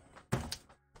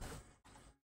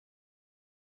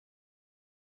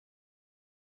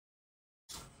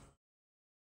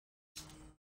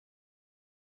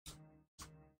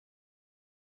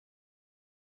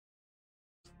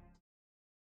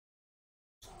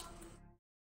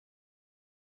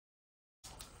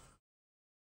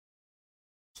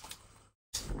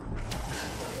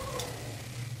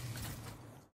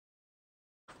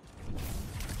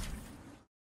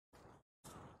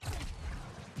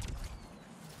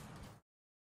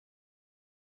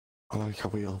 I like how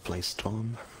we all play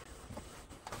Storm.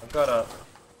 I've got a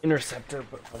interceptor,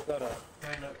 but I've got a.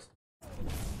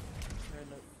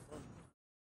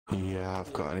 Yeah,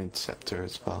 I've got an interceptor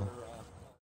as well.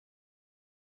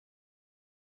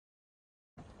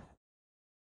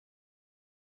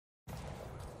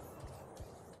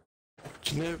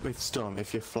 Do you know with Storm,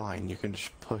 if you're flying, you can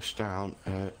just push down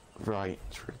right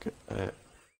trigger,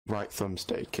 right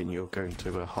thumbstick, and you'll go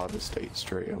into a harder state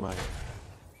straight away.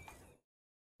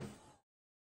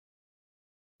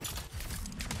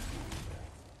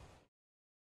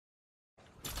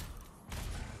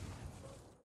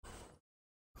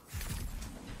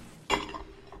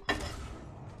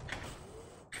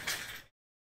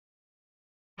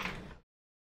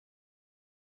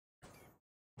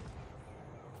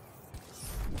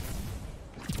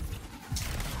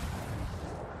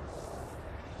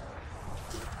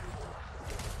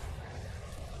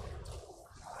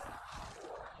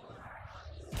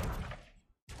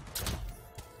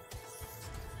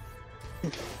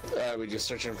 We just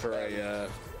searching for a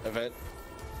event.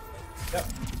 Yep.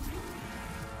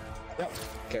 Yep.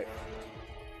 Okay.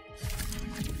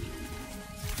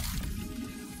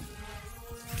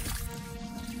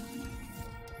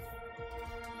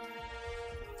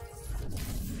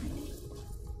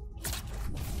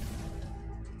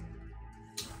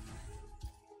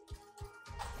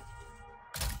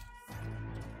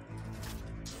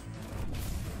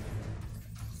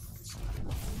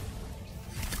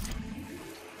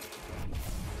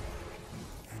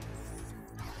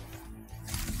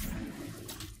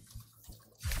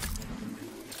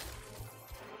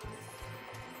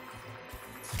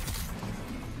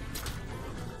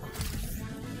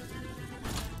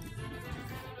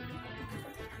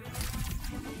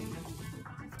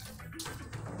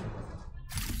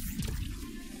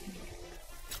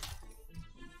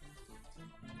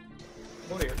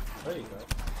 Oh dear. There you go.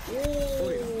 Oh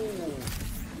dear.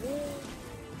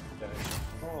 Okay.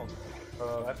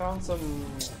 Oh. I found some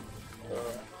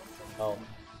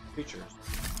features.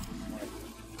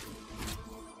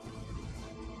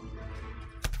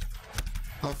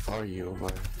 How far are you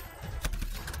away?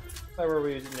 That's where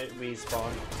we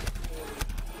spawned.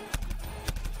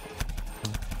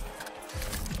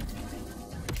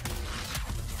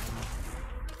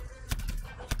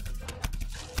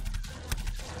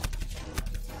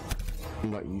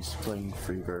 I'm like used to playing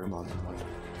free roam on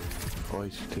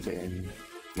always did it in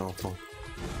normal.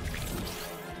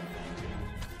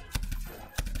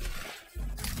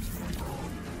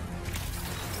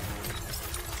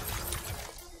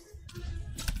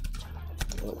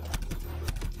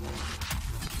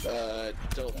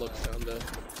 Don't look, Fonda.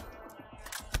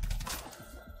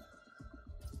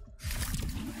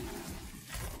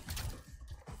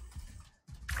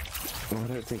 Well, I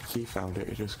don't think he found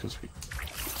it just because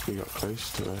we got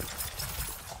close to it.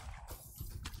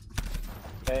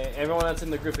 Okay, everyone that's in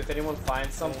the group, if anyone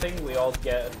finds something, we all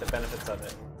get the benefits of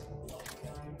it.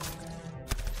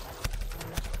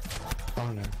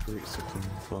 Oh no, brutes are coming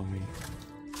for me.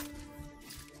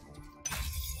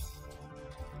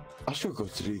 I struggle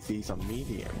to do these on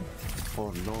medium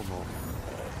or normal.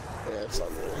 Yeah, it's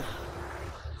on there.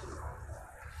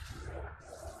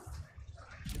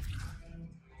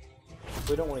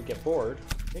 We don't want to get bored.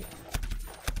 Okay.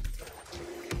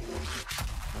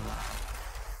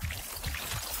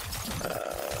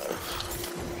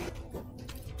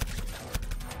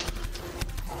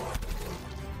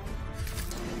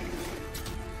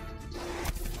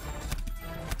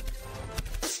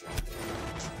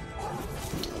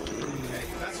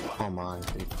 Oh my,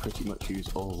 they pretty much use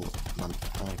all my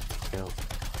kill.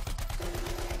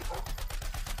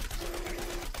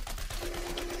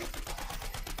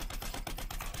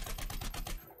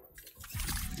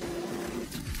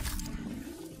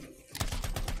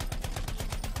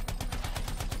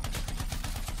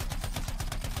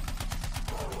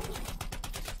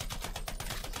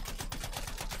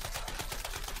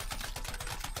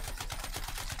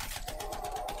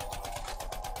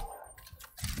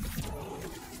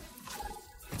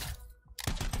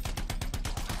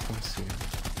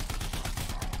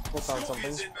 We'll find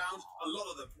something. Inbound, a lot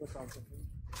of them. We'll find something.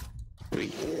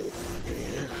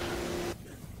 Yeah.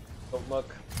 Don't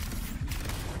look.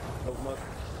 Don't look.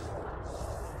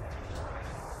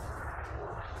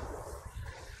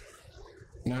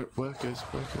 No, workers.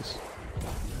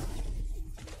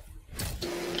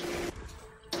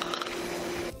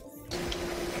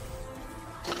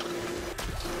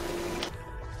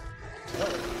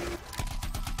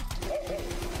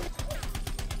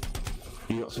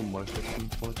 You got some workers coming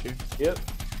towards you? Yep.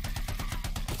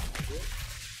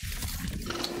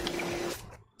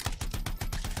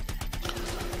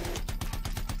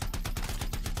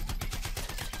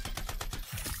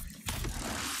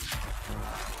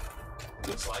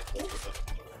 Looks like all of them.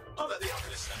 I'll let the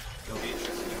others know. They'll be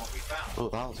interested in what we found. Oh,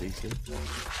 that was easy.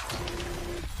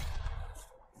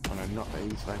 Oh no, not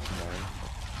these legendary.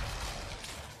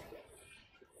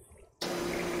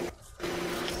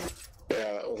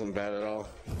 Yeah, that wasn't bad at all.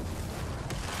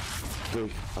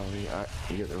 Good. Oh yeah,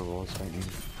 you get the rewards, don't you?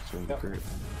 So in the Yep. group.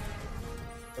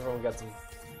 Everyone got some.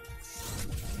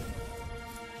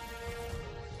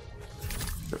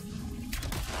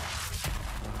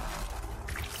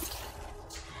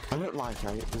 I don't like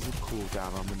how there's a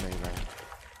cooldown on the melee.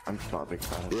 I'm just not a big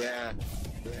fan of it. Yeah.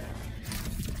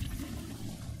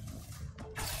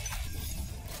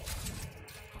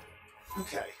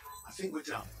 Okay, I think we're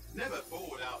done. Never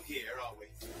bored out here, are we?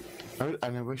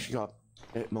 And I wish you got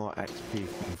a bit more XP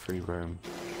from free roam.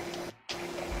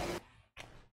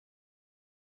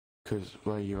 Because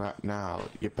where you're at now,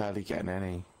 you're barely getting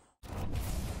any.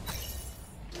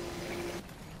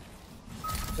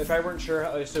 If I weren't sure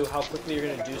as to how quickly you're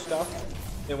gonna do stuff,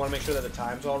 they want to make sure that the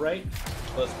time's all right.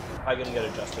 So it's probably gonna get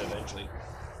adjusted eventually.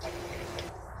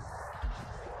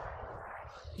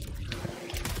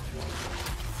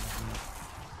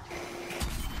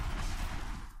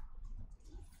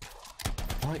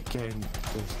 I like getting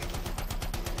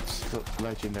the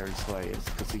legendary slayers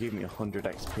because they give me 100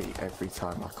 XP every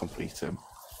time I complete them.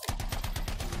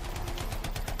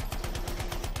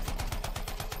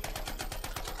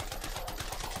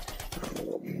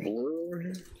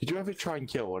 Did you ever try and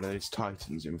kill one of those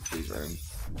titans in free roam?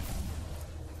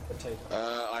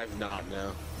 I've not,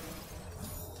 no.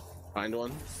 Find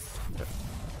one?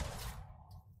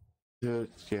 Yeah,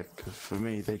 because for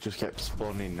me, they just kept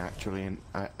spawning naturally, and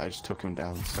I just took them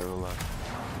down so low.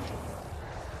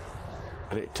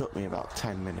 But it took me about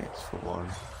 10 minutes for one.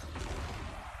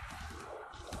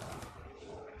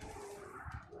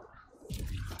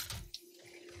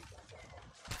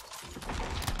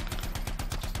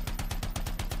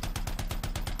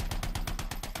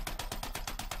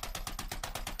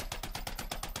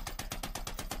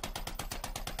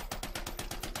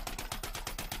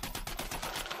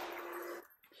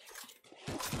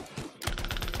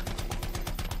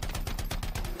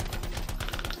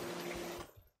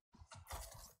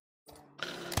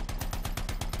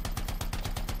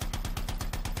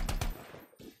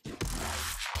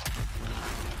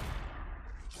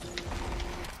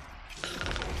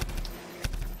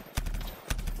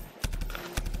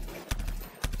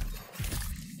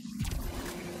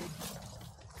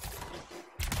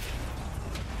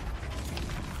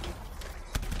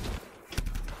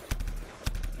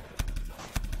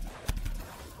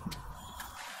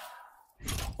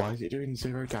 Why is it doing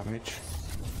 0 damage?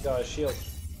 Got a shield.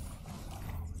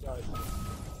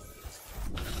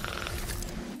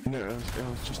 No, it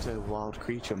was just a wild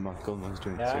creature. My gun was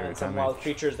doing 0 and some damage. wild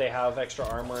creatures, they have extra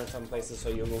armor in some places, so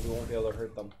you won't be able to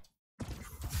hurt them.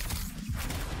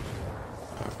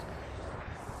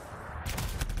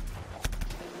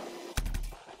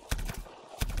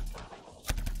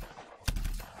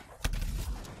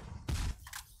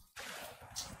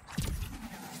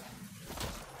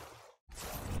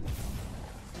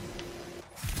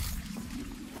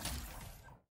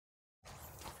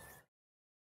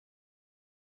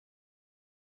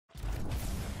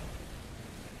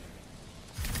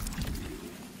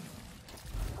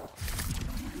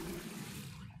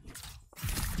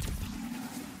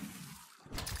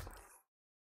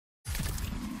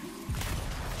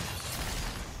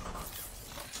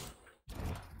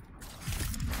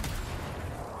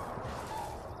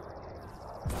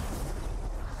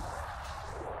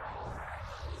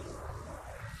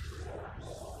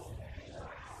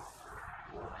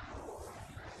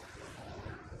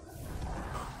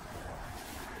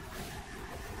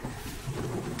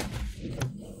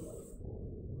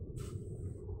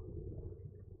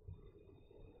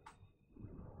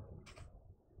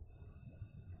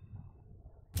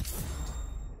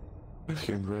 I'm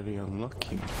getting really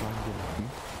unlucky.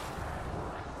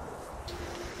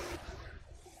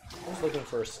 I was looking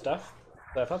for stuff,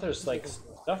 but I thought there's like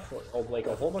stuff, like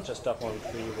a whole bunch of stuff on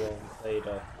free roam played.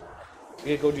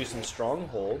 We could go do some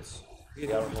strongholds. I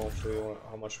don't know if we want,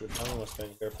 how much we're planning on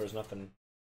spending here if there's nothing.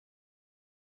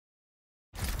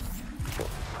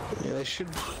 Yeah, they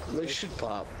should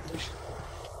pop.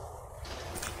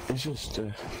 It's just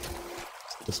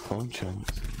the spawn chance.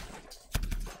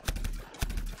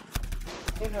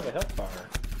 I don't have a health bar.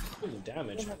 Ooh,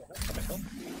 damage. I have a health.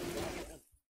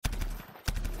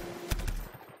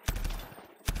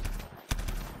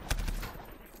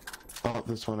 Oh,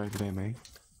 this one over there, mate.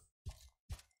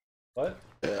 What?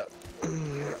 Yeah.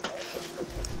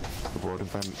 Reward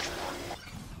event.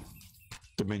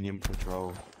 Dominion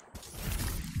patrol.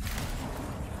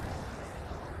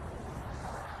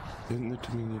 Isn't the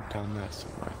Dominion down there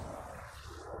somewhere?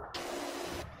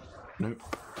 Nope.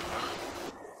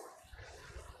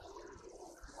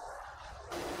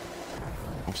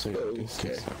 I'll say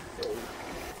okay.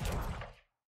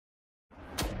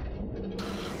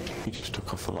 You just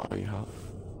took off a lot of your health.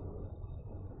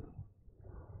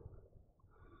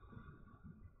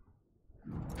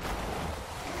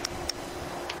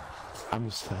 I'm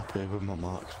just happy with my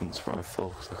marksman's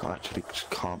rifle, so I actually just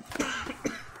can't be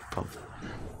bothered.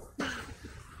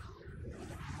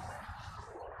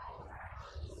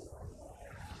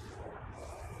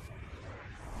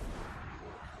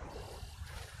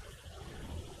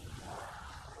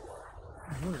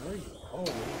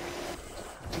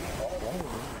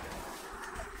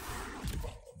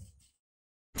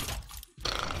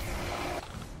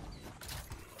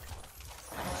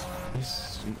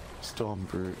 This Storm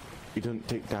Brute He doesn't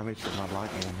take damage from my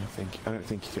lightning, I think. I don't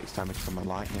think he takes damage from my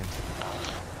lightning.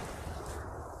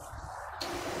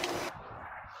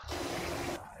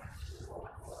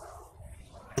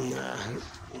 Nah.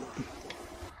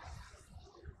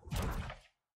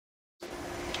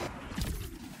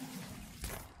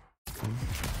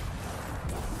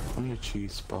 I'm in a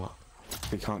cheese spot.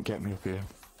 They can't get me up here.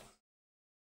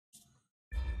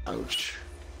 Ouch.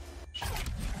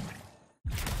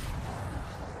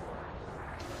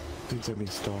 Things have been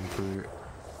stormed through.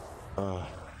 Oh,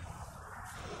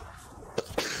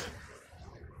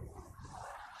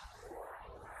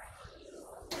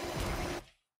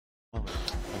 I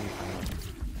need ammo.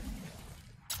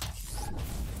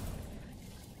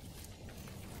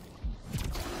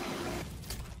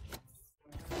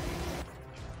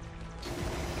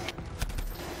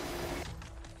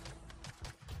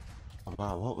 Oh,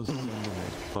 wow, what was sending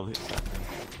those bullets at me?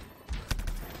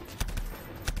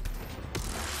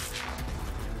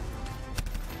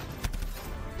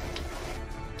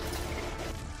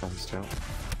 Stand still.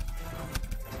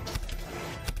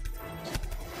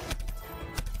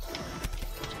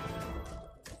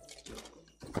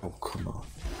 Oh, come on.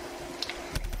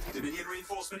 Dominion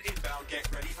reinforcement inbound.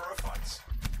 Get ready for a fight.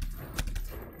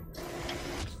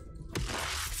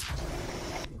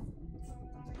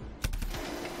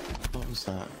 What was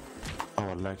that?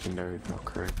 Oh, a legendary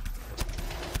Valkyrie.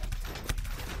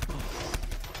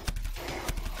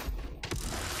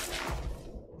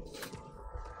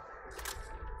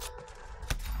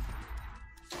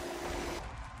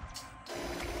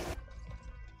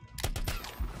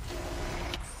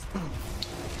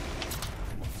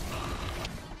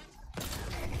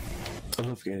 I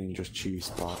love getting just cheese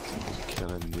spots and just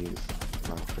killing these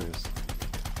Valkyries.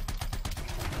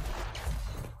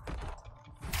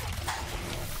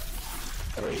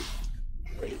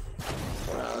 Wait.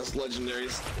 Wow, this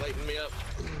legendary's lighting me up.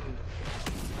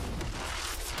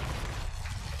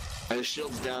 His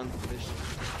shield's down.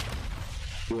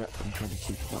 Yeah, I'm trying to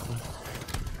keep that one.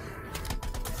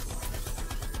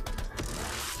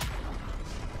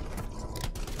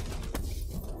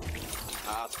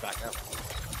 Ah, it's back up.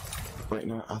 Wait,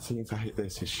 no, I think if I hit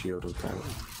this, his shield will go.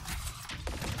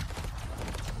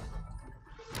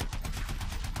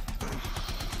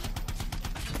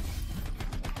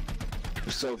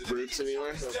 So brutes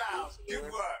anywhere. Down. Good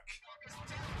work.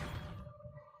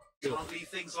 Can't leave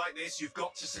things like this. You've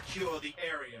got to secure the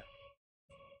area.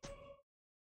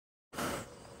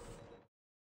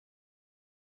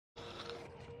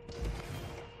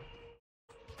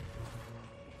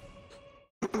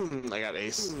 I got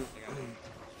ace.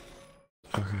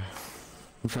 Okay.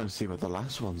 I'm trying to see what the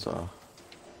last ones are.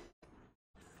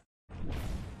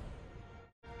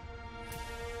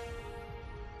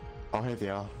 Oh, here they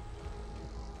are.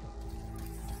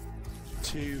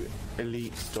 2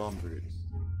 elite storm brutes.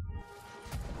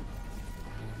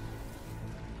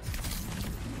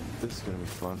 This is gonna be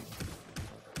fun.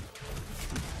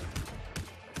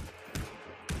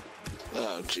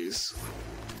 Oh, jeez.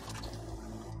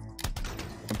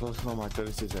 And plus all my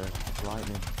abilities are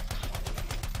lightning.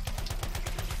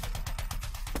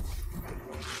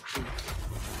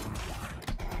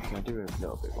 Can I do a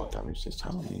little bit more damage this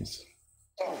time on these?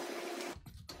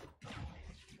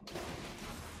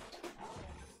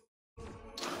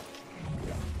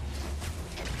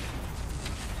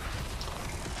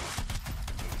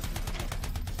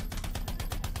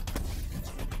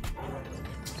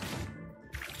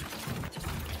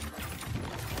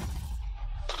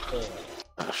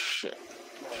 Oh shit.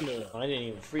 No, I didn't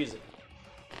even freeze it.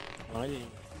 I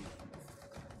didn't.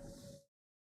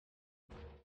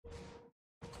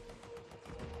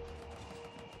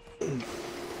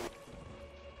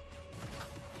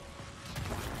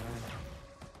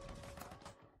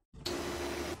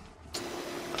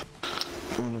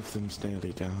 One of them's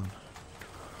nearly down.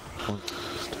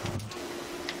 One's down.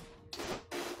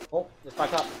 Oh, it's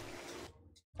back up.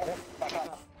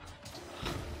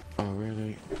 Oh,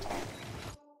 really?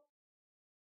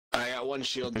 I got one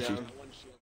shield Actually- down.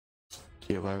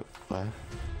 Yeah, where?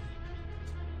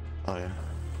 Oh, yeah.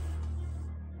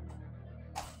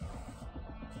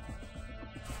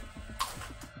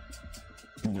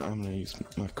 No, I'm gonna use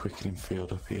my quickening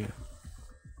field up here.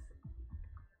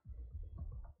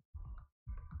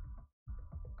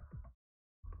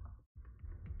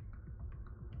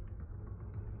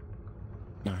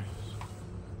 Nice.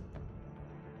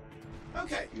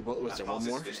 Okay. Was there one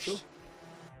more still?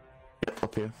 Yep,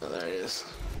 up here. Oh, there he is.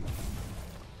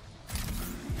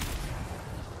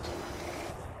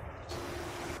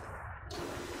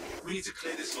 We need to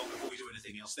clear this lot before we do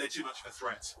anything else. They're too much of a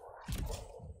threat.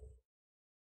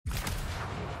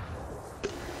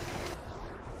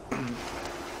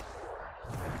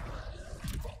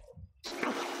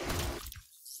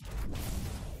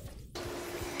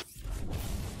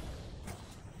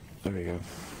 There we go.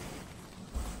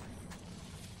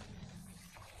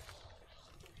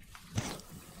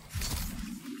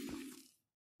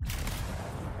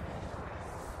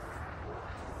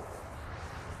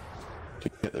 To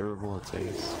get the rewards,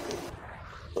 Ace.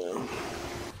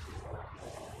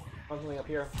 Something up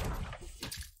here.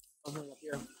 Something up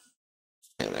here.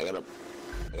 And I gotta.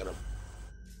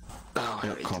 Oh, I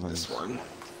already did this one.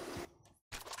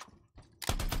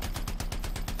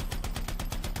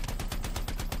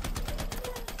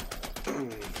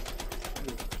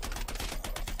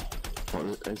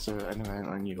 What is there anything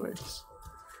on you, Ace?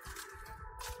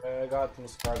 I got some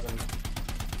Suderman.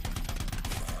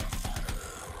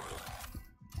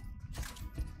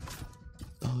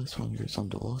 Oh, this one goes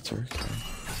underwater. Okay.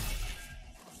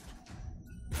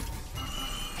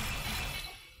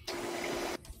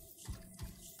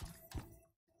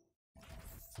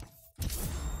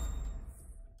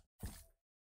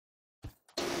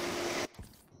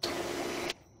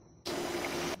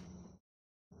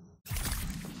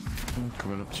 I'm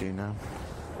coming up to you now.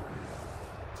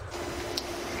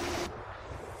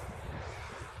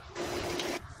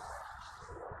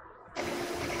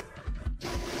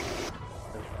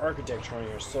 Architecture on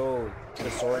here is so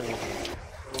disorienting.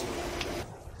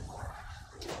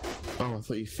 Oh, I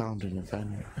thought you found an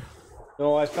event.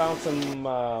 No, I found some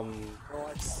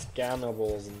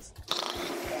scannables and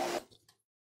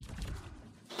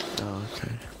Oh, okay.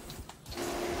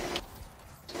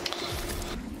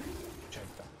 check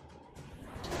that.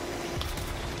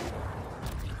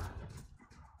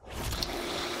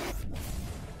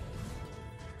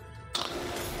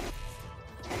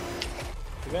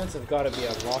 Events have got to be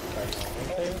unlocked by now,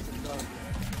 aren't they?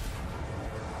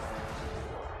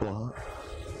 What?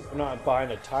 We're not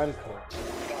behind a time code.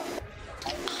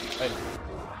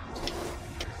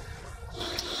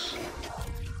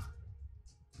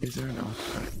 Is there an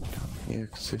artifact down here?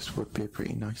 Because this would be a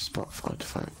pretty nice spot for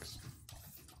artifacts.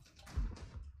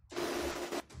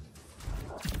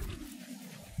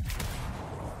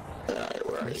 Alright,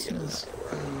 where are you guys?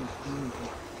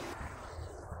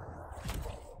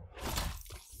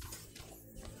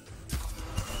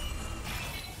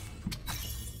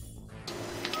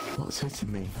 What's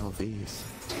hitting me? Oh, these.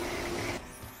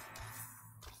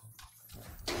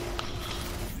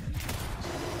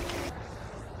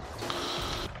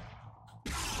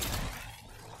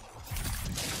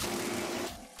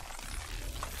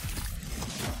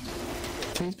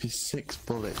 Seems to be 6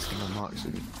 bullets in the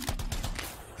marksman.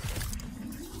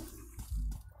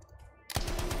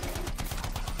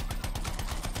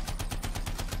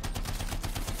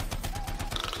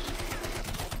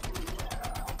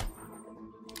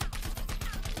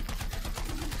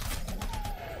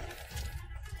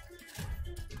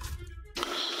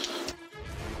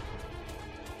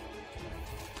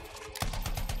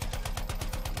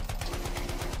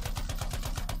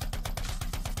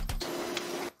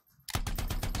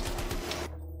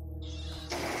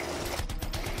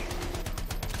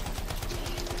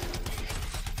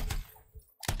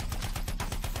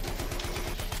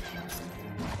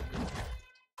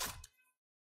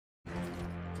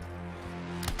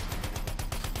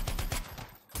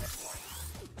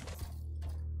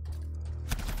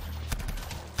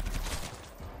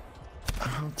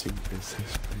 How deep is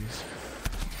this place?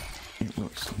 It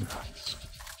looks nice.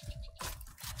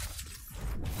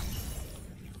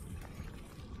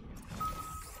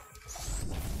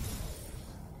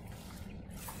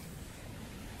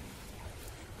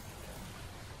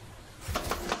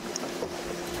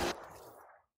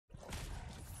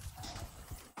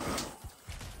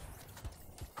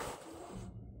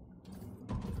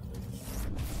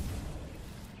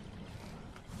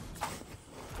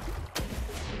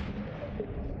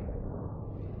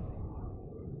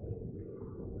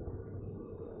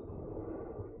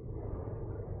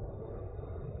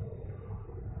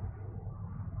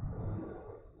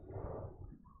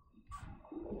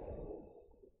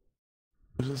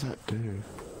 What does that do?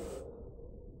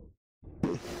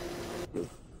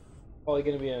 Probably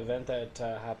going to be an event that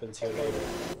happens here later.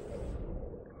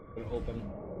 Gonna open.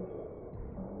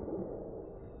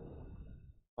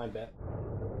 I bet.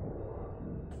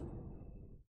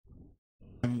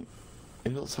 I mean,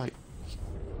 it looks like...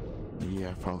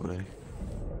 Yeah, probably. It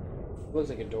looks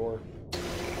like a door.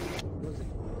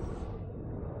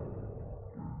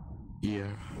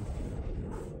 Yeah.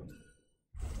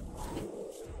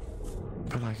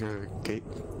 But like a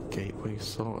gateway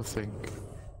sort of thing.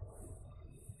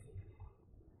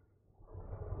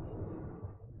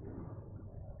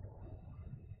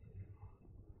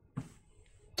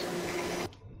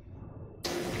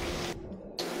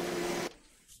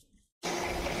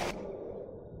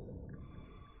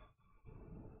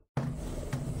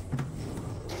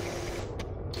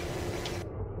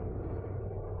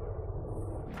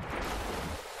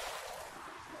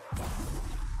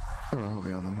 Where are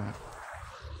we on the map?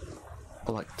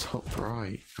 Oh, like top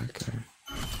right. Okay.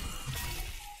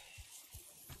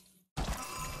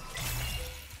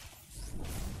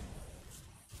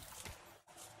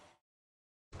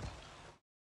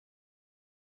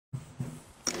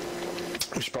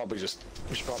 We should probably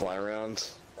fly around.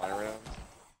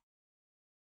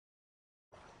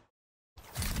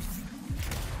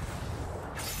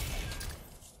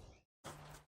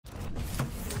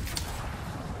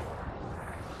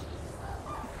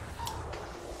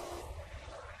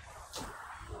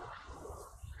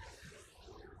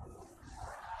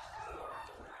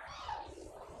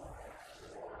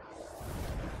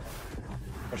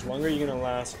 Much longer are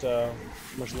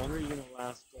you gonna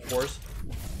last? Horse?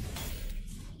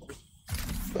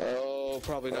 Oh,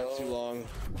 probably not too long.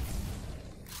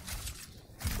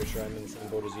 Pretty sure I'm in the same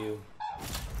boat as you.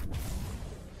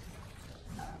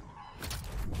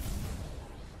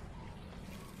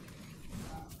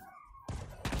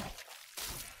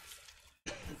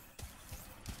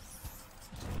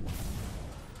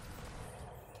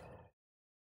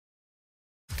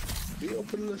 Did we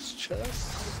open this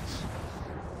chest?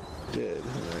 Did.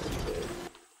 Alright, did.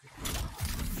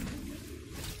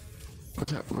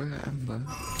 What's that red ember?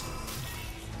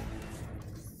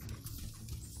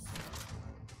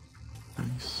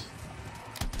 Nice.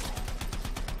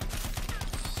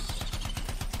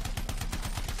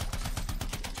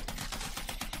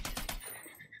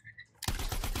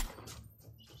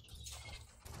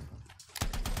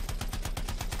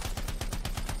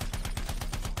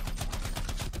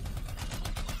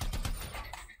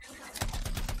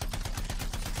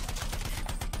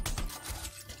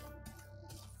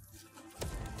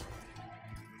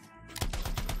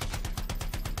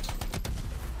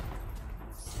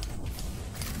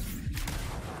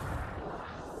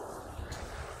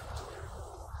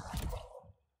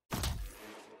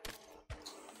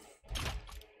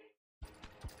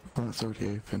 Well, that's already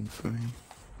open for me.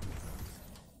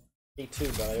 Me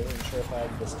too, but I wasn't sure if I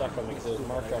had the stuff on me because it was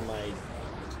marked on my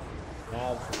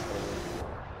nav.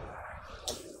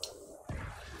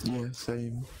 Yeah,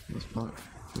 same. It's marked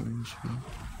for me.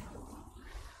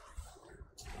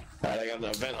 Alright, I got an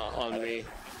event on me.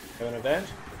 Have an event?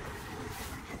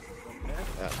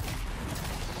 Yeah.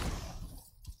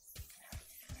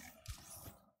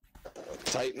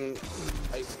 Titan.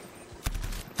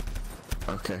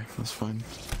 Okay, that's fine.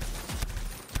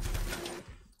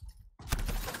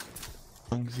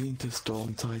 I'm going to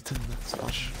Storm Titan, that's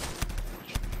Ash.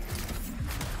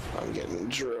 I'm getting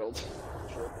drilled.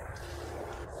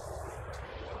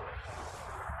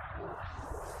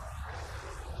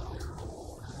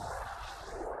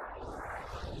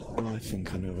 Well, I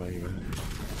think I know where you are.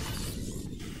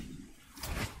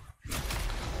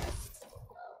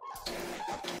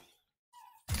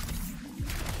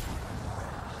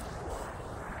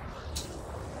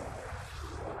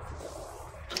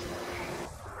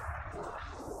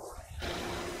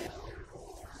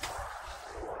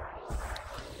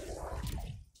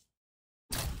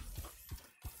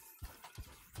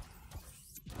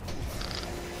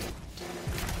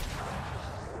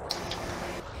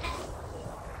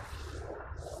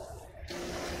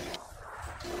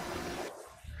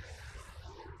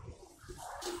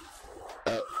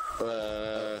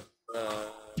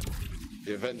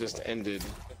 The event just ended.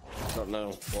 I don't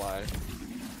know why.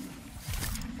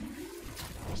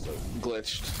 Just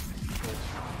glitched.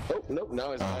 Oh, nope,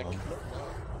 now he's back.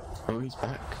 Oh, he's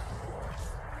back.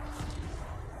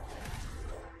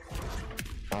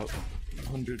 About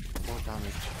 100 more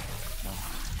damage. No.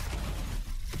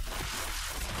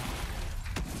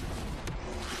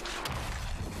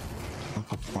 I'll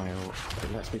pop my ult.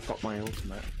 It lets me pop my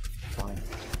ultimate. Fine.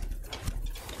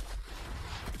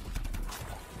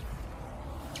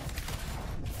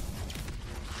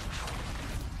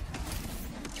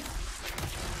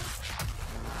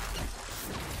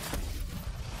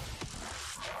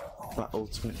 That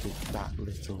ultimate did that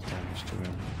little damage to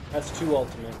him. That's 2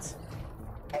 ultimates.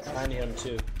 I need him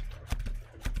too.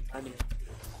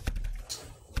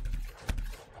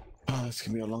 Oh, this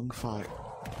can be a long fight.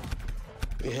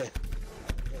 Yeah.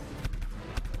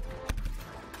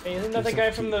 Hey, isn't that the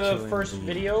guy from the first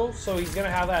video? So he's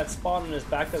gonna have that spot on his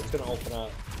back that's gonna open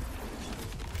up.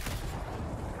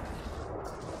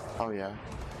 Oh yeah.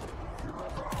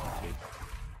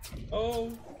 Oh.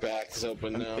 Back is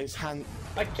open now. His hands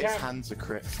are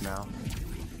crits now.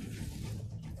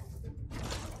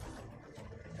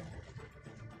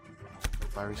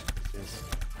 Where is this?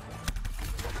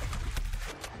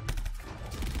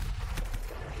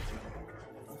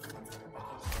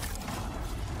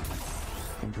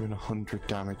 I'm doing 100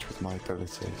 damage with my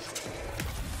abilities.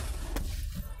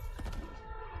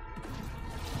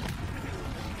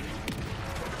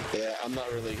 I'm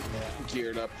not really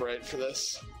geared up right for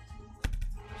this.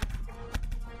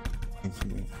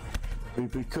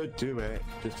 We could do it,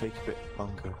 just take a bit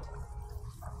longer.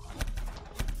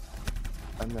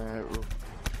 And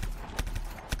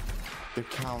the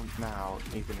count now,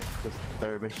 even if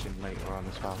there's a mission later on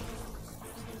as well.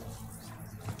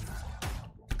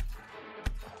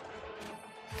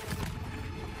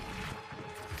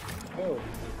 Oh.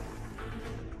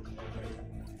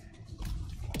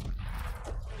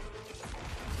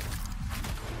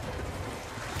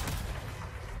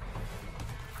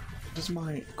 Does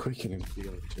my quickening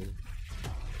feel too?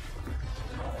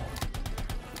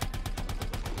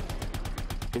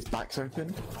 His back's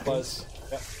open? Buzz.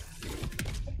 Yep.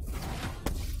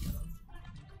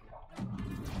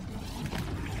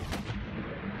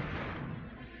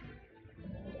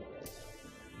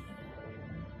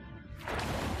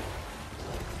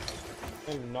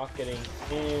 I'm not getting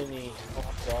any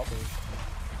dropping.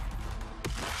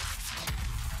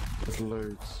 There's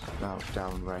loads now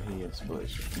down where he is, but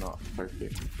it's just not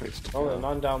appropriate place to Oh, go. there's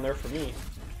none down there for me.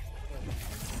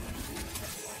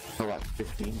 So like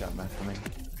 15 down there for me.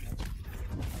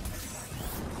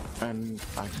 And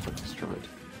I just got destroyed.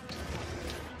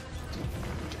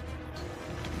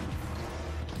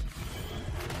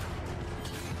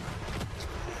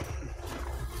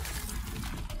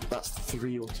 That's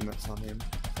 3 ultimates on him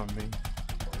from me.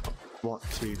 What,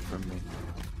 2 from me?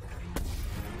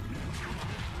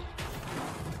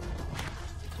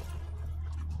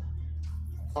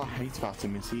 What I hate about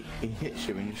him is he hits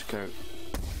you and you just go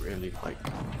really like...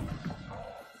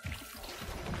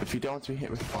 If you don't want to be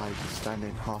hit with fire, just stand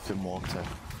in half in water.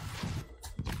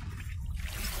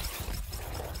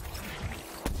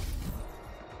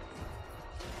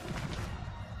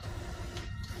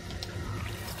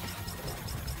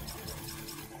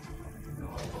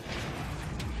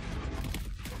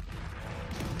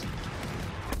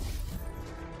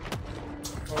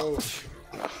 Oh.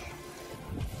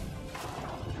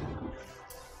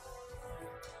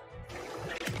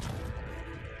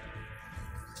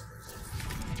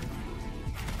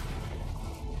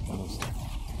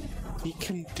 He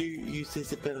can use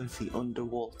his ability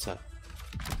underwater.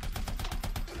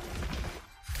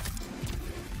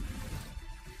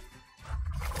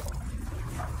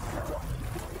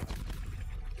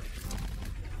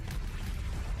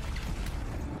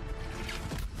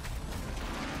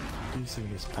 Using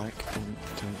his back and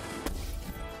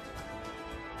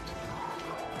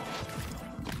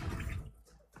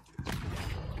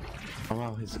oh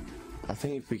wow, I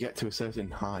think if we get to a certain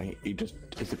height,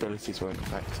 his abilities won't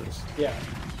affect us. Yeah.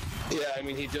 Yeah, I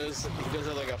mean he does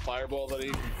have like a fireball that he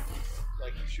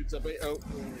like shoots up. Oh.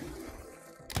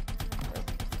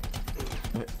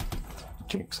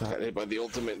 Jinx that. Got hit by the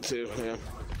ultimate too. Yeah.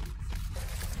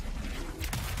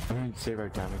 I'm doing 0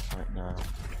 damage right now.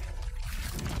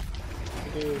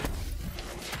 Dude.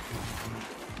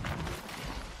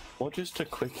 Or just a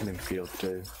quickening field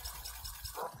do.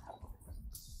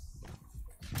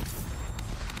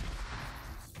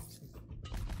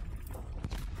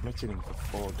 I'm hitting him for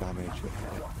 4 damage.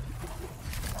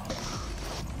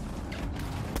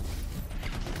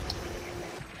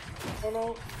 Oh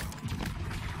no.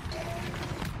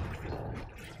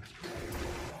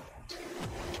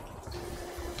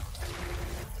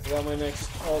 I got my next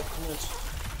ultimate.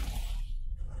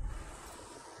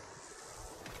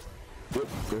 Whoop,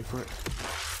 go for it.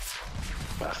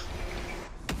 Ah.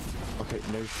 Okay,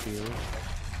 no shield.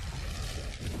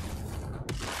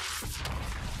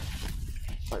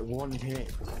 Like one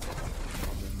hit,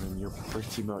 and then you're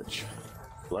pretty much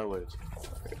lowered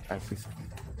everything.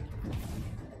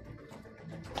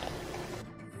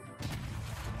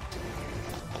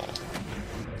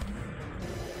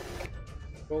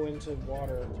 Go into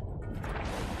water.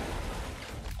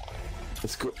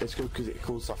 It's good because it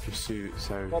cools off your suit,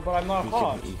 so... Well, but I'm not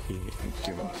hot. You can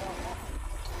do it.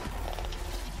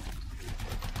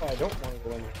 Oh, I don't want to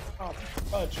go in. Oh,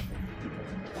 fudge.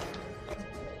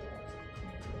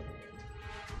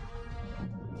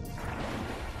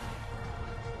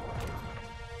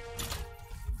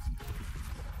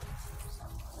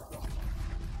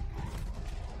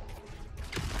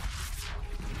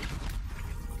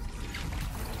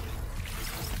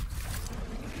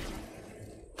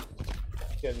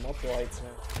 Getting multiple lights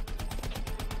now.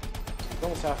 He's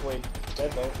almost halfway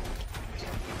dead though.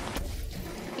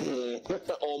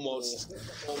 Almost.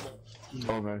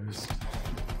 Almost.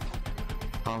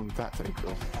 How long did that take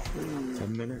off?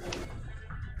 10 minutes?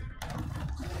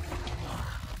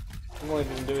 I've only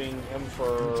been doing him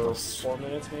for 4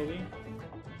 minutes maybe.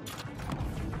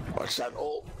 Watch that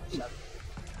ult.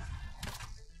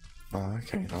 Oh,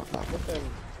 okay, not that Look much. at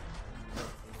him.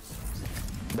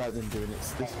 Better than doing it.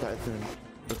 This is better than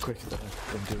the quicker than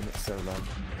doing it solo.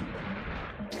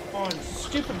 On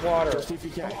stupid water. Just if you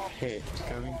get hit,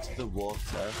 go into the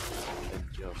water and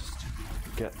just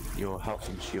get your health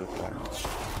and shield back.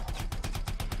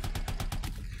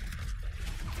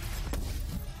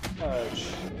 Fudge.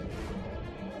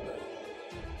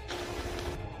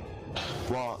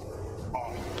 What?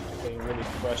 It's getting really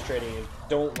frustrating. I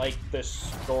don't like this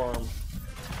storm.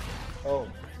 Oh.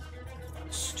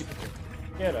 Stupid thing.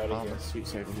 Get out of here. Sweet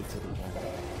saving to the wall.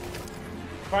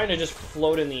 Trying to just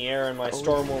float in the air and my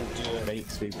storm won't do it.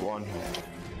 Makes me one hit.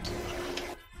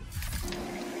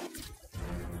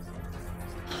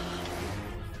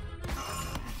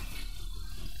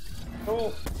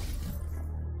 Oh.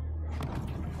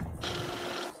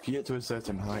 If you get to a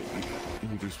certain height,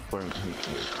 you just won't hit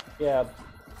you. Yeah.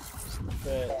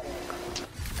 But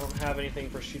I don't have anything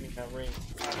for shooting that ring.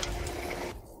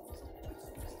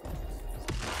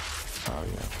 Oh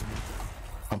yeah.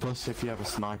 And plus, if you have a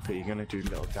sniper, you're gonna do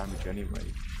little damage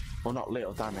anyway. Well, not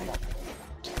little damage.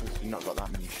 You've not got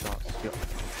that many shots. You've got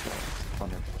shots on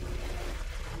him.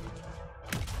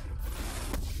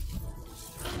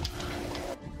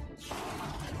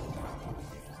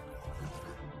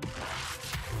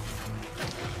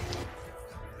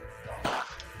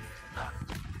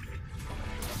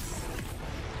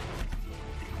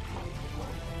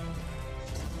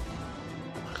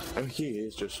 And he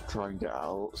is just trying to get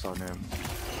ults on him.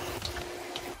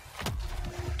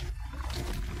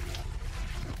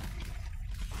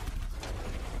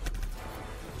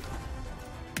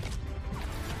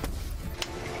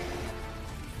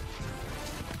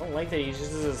 I don't like that he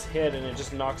uses his hit and it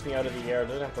just knocks me out of the air. It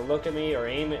doesn't have to look at me or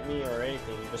aim at me or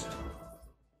anything. He just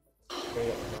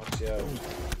straight up knocks you out.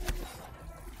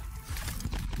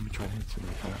 Let me try to hit him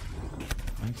with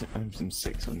that. I'm some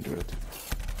 600.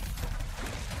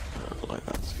 Like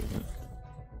that's good.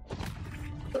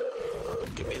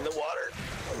 Get me in the water.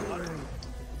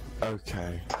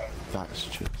 Okay, that's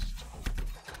just.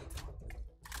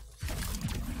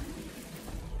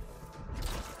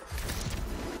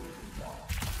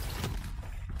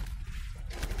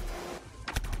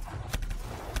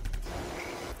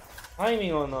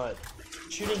 Timing on that,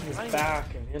 shooting his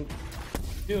back and him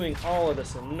doing all of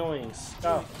this annoying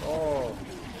stuff. Oh.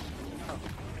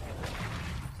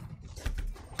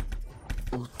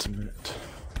 Ultimate.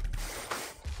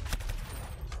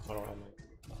 I don't know.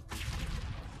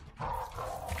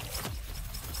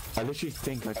 I literally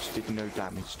think I just did no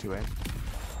damage to him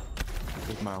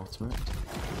with my ultimate.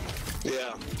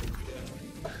 Yeah.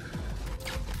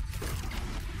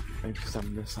 Maybe because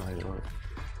I'm this side or.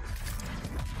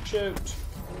 Shoot.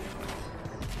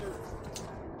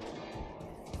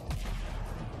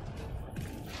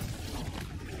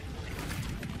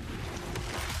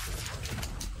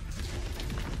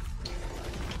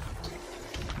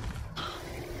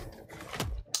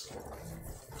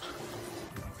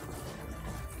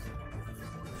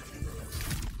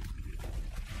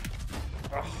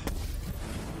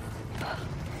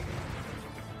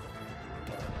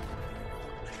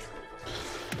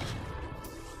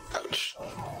 Ouch.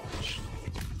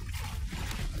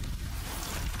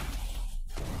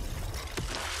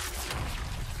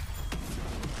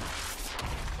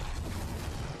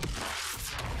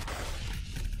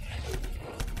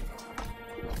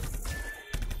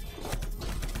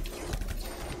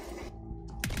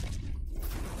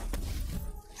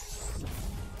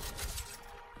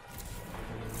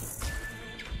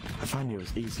 I find it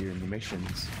was easier in the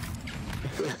missions.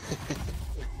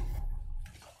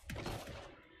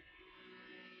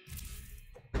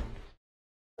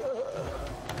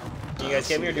 You guys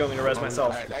get me or do you want me to res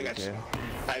myself? Alright, I got you.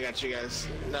 I got you guys.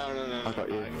 No. I got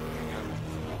you.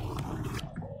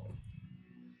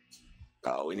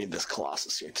 Oh, we need this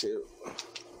Colossus here too.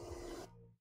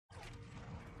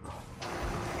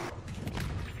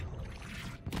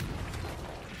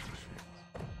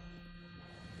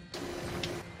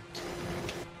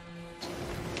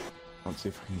 Let's see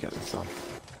if I can get this off.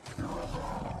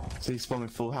 So he's spawning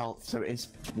full health, so it's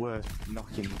worth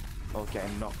knocking or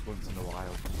getting knocked once in a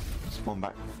while. Spawn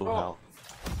back full health.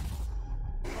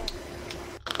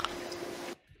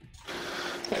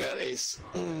 I got ace.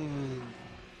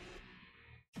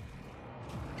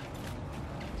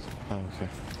 Oh, okay.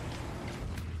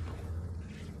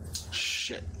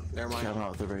 Shit. Never mind. I'm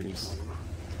out of the radius.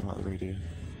 I'm out of the radio.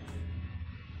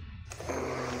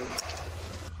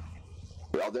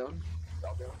 We all down?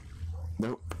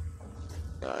 Nope.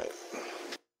 Alright.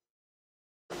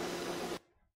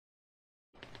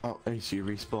 Oh, Ace, you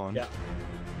respawn? Yeah.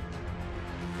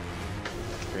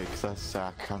 Okay, because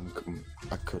I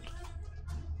could.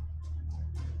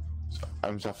 So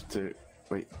I just have to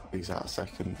Wait, he's out a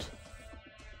second.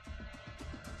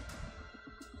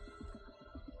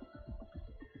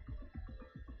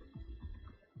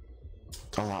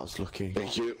 Oh, that was lucky.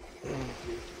 Thank you.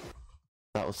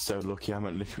 That was so lucky, I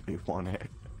might literally won it.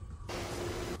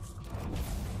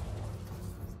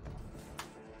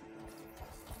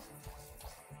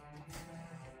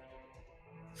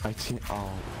 I think,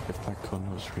 oh, if that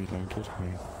gun was reloaded,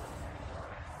 hey.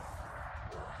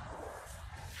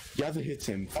 You either hit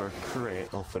him for a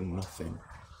crit or for nothing.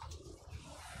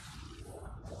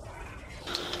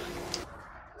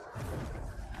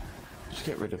 Just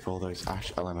get rid of all those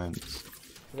ash elements.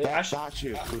 That's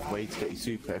actually a good way to get your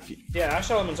super if you... Yeah,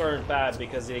 ash elements aren't bad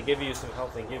because they give you some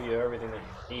health, they give you everything that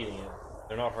you're needing.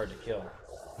 They're not hard to kill.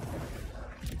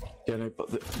 Yeah, no, but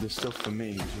the stuff for me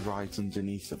is right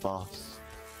underneath the boss.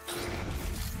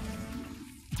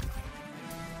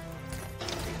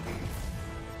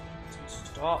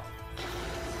 Stop.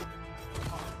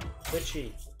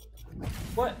 Glitchy.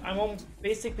 What? I'm almost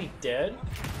basically dead?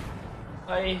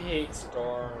 I hate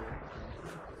Storm.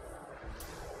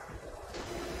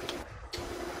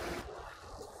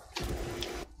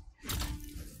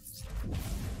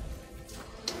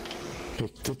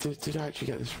 Did I actually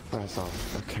get this press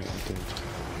off? Okay, I did.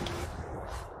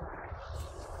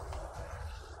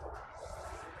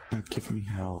 Now give me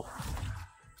help.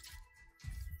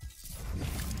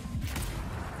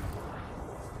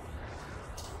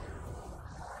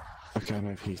 Okay, I'm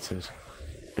overheated.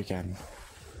 Again.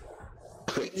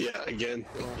 Yeah, again.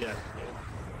 Yeah.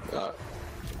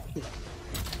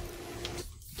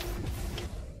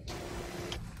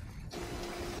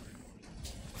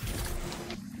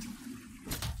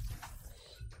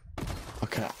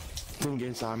 Okay, thing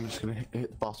is, I'm just gonna hit the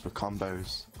boss with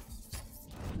combos.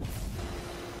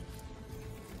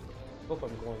 Hope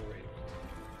I'm going right.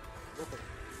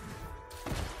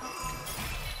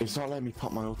 It's not letting me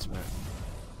pop my ultimate.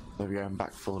 There we go, I'm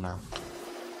back full now.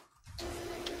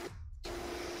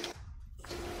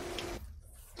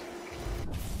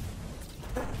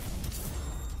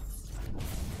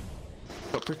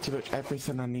 But pretty much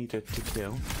everything I needed to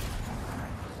kill.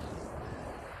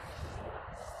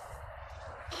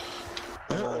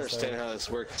 I don't understand how this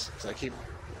works. 'Cause I keep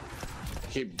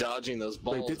dodging those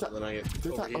balls. Wait, did and then I get that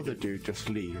overheated. other dude just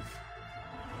leave?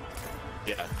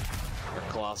 Yeah. Or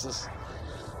Colossus.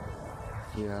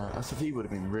 Yeah, I thought he would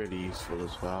have been really useful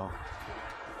as well.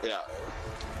 Yeah.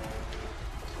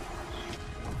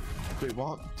 Wait,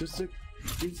 what? Do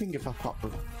you think if I pop the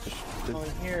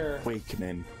here.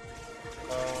 Awakening?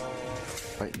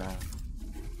 Right now.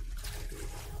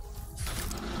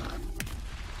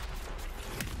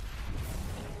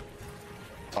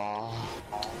 Oh.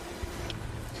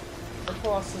 Our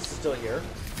Colossus is still here.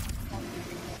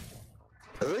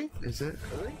 Really? Is it?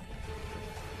 Really?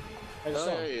 I just Oh,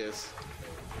 saw there him. he is.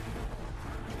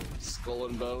 Skull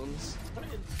and Bones.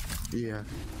 Yeah.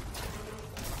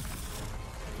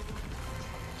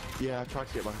 Yeah, I tried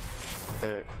to get my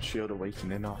shield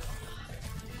awakening off.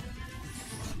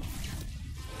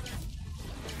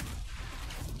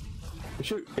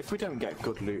 If we don't get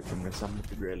good loot from this, I'm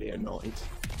really annoyed.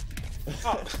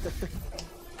 Oh.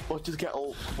 Watch us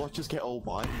get all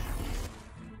white.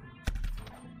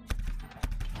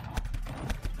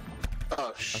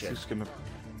 Oh shit. I'm just gonna.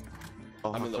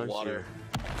 Oh, I'm in the water.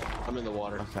 I'm in the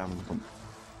water. Okay, I'm coming.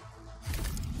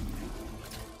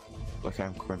 Okay,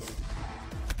 I'm coming.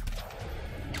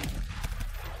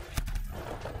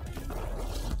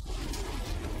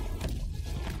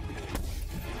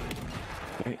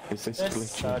 Wait, is this glitching?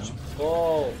 Such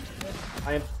bull.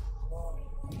 I'm.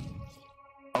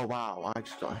 Oh wow, I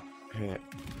just got hit.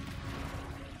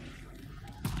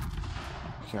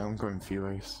 Okay, I'm going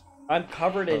furious. I'm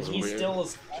covered and That was he weird. still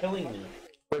is killing me.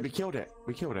 Wait, we killed it.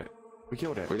 We killed it. We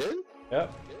killed it. We did?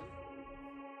 Yep.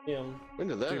 Yeah. When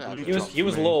did that Dude, happen? He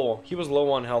was low. He was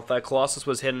low on health. That Colossus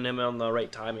was hitting him on the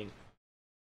right timing.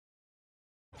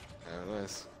 Oh,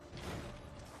 nice.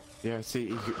 Yeah,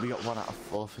 see, we got 1 out of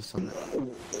 4 for something.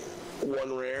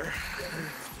 One rare.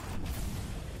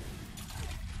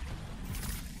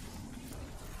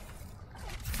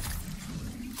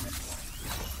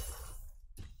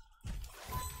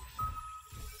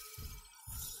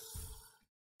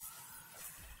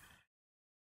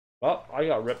 Well, I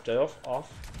got ripped off.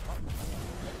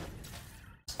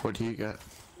 What do you get?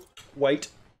 White.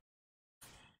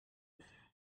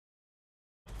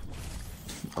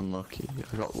 Unlucky.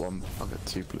 I got 1. I got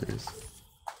 2 blues.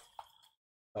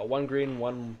 Got 1 green,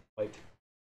 1 white.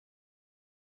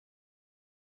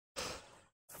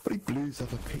 How many blues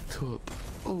have I picked up?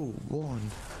 Oh,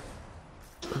 1.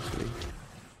 Lovely.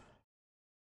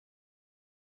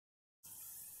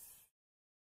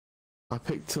 I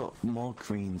picked up more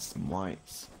greens than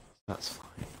whites. That's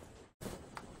fine.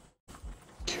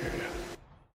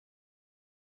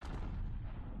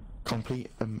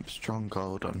 Complete a strong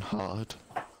gold on hard.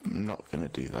 I'm not gonna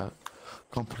do that.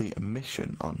 Complete a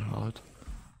mission on hard.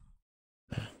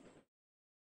 Yeah.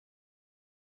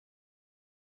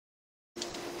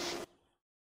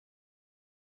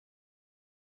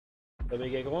 Let me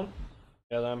get going.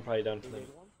 Yeah, I'm probably done for the.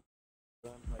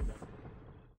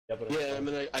 Yeah, I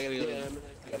mean, I gotta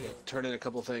go turn in a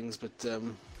couple things, but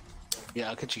yeah,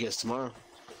 I'll catch you guys tomorrow.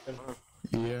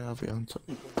 Yeah,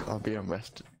 I'll be on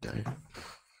rest today.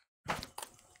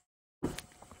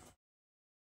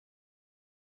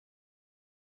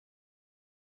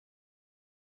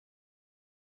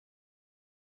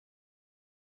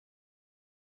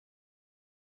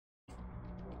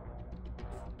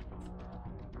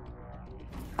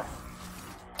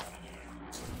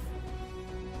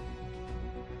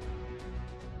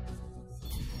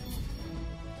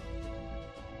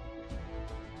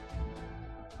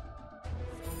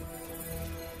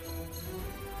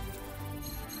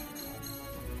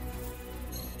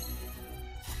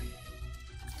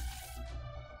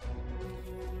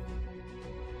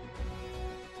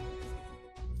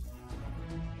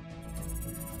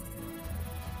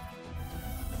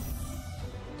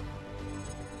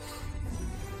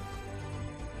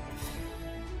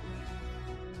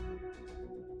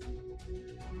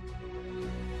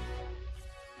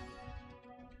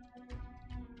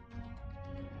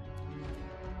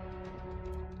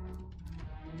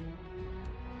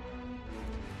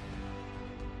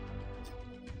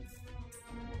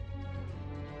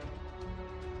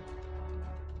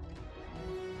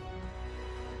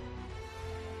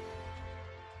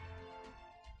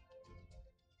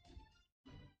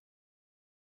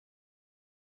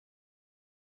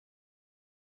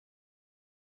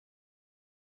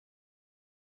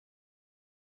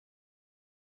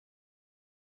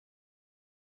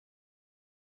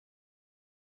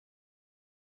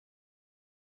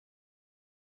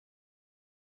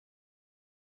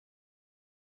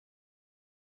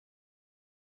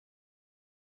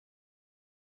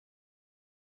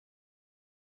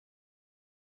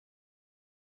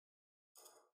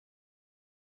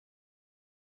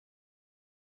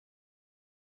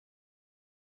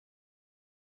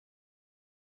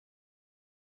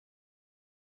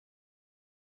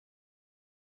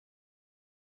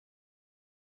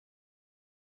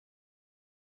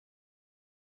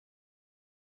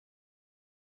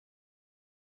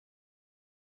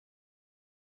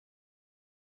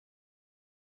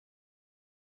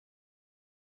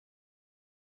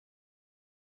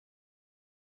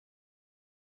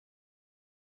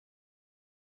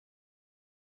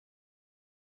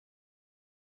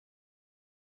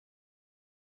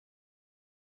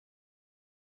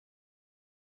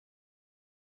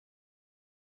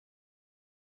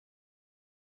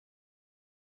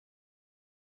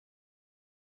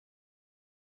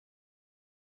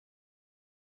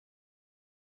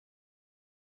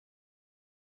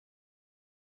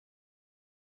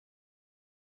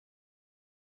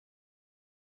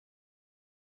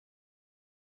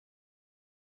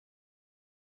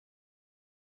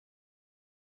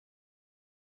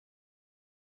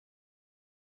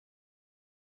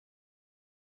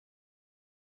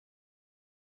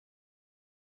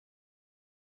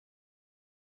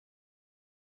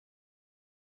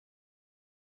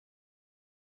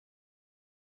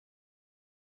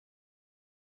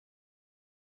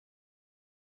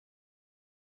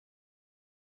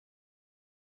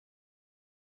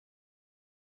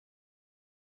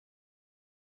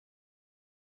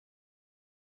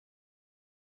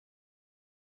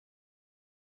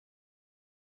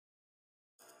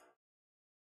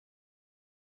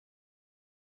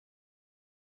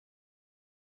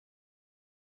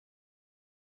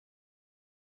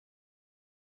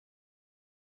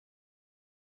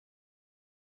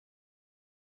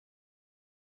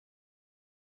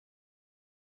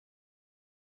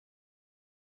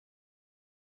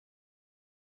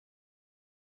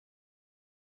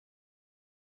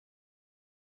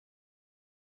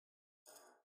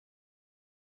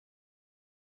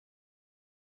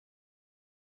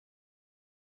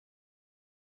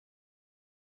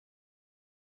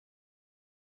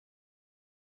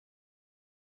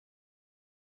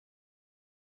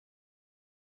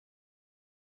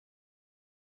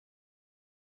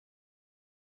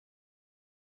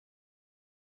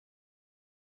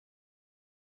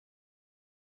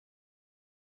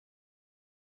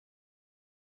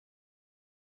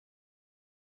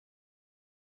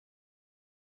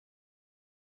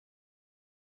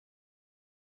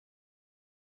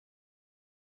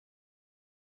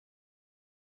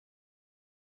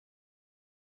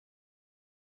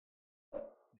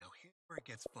 where it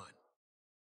gets fun.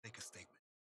 Make a statement.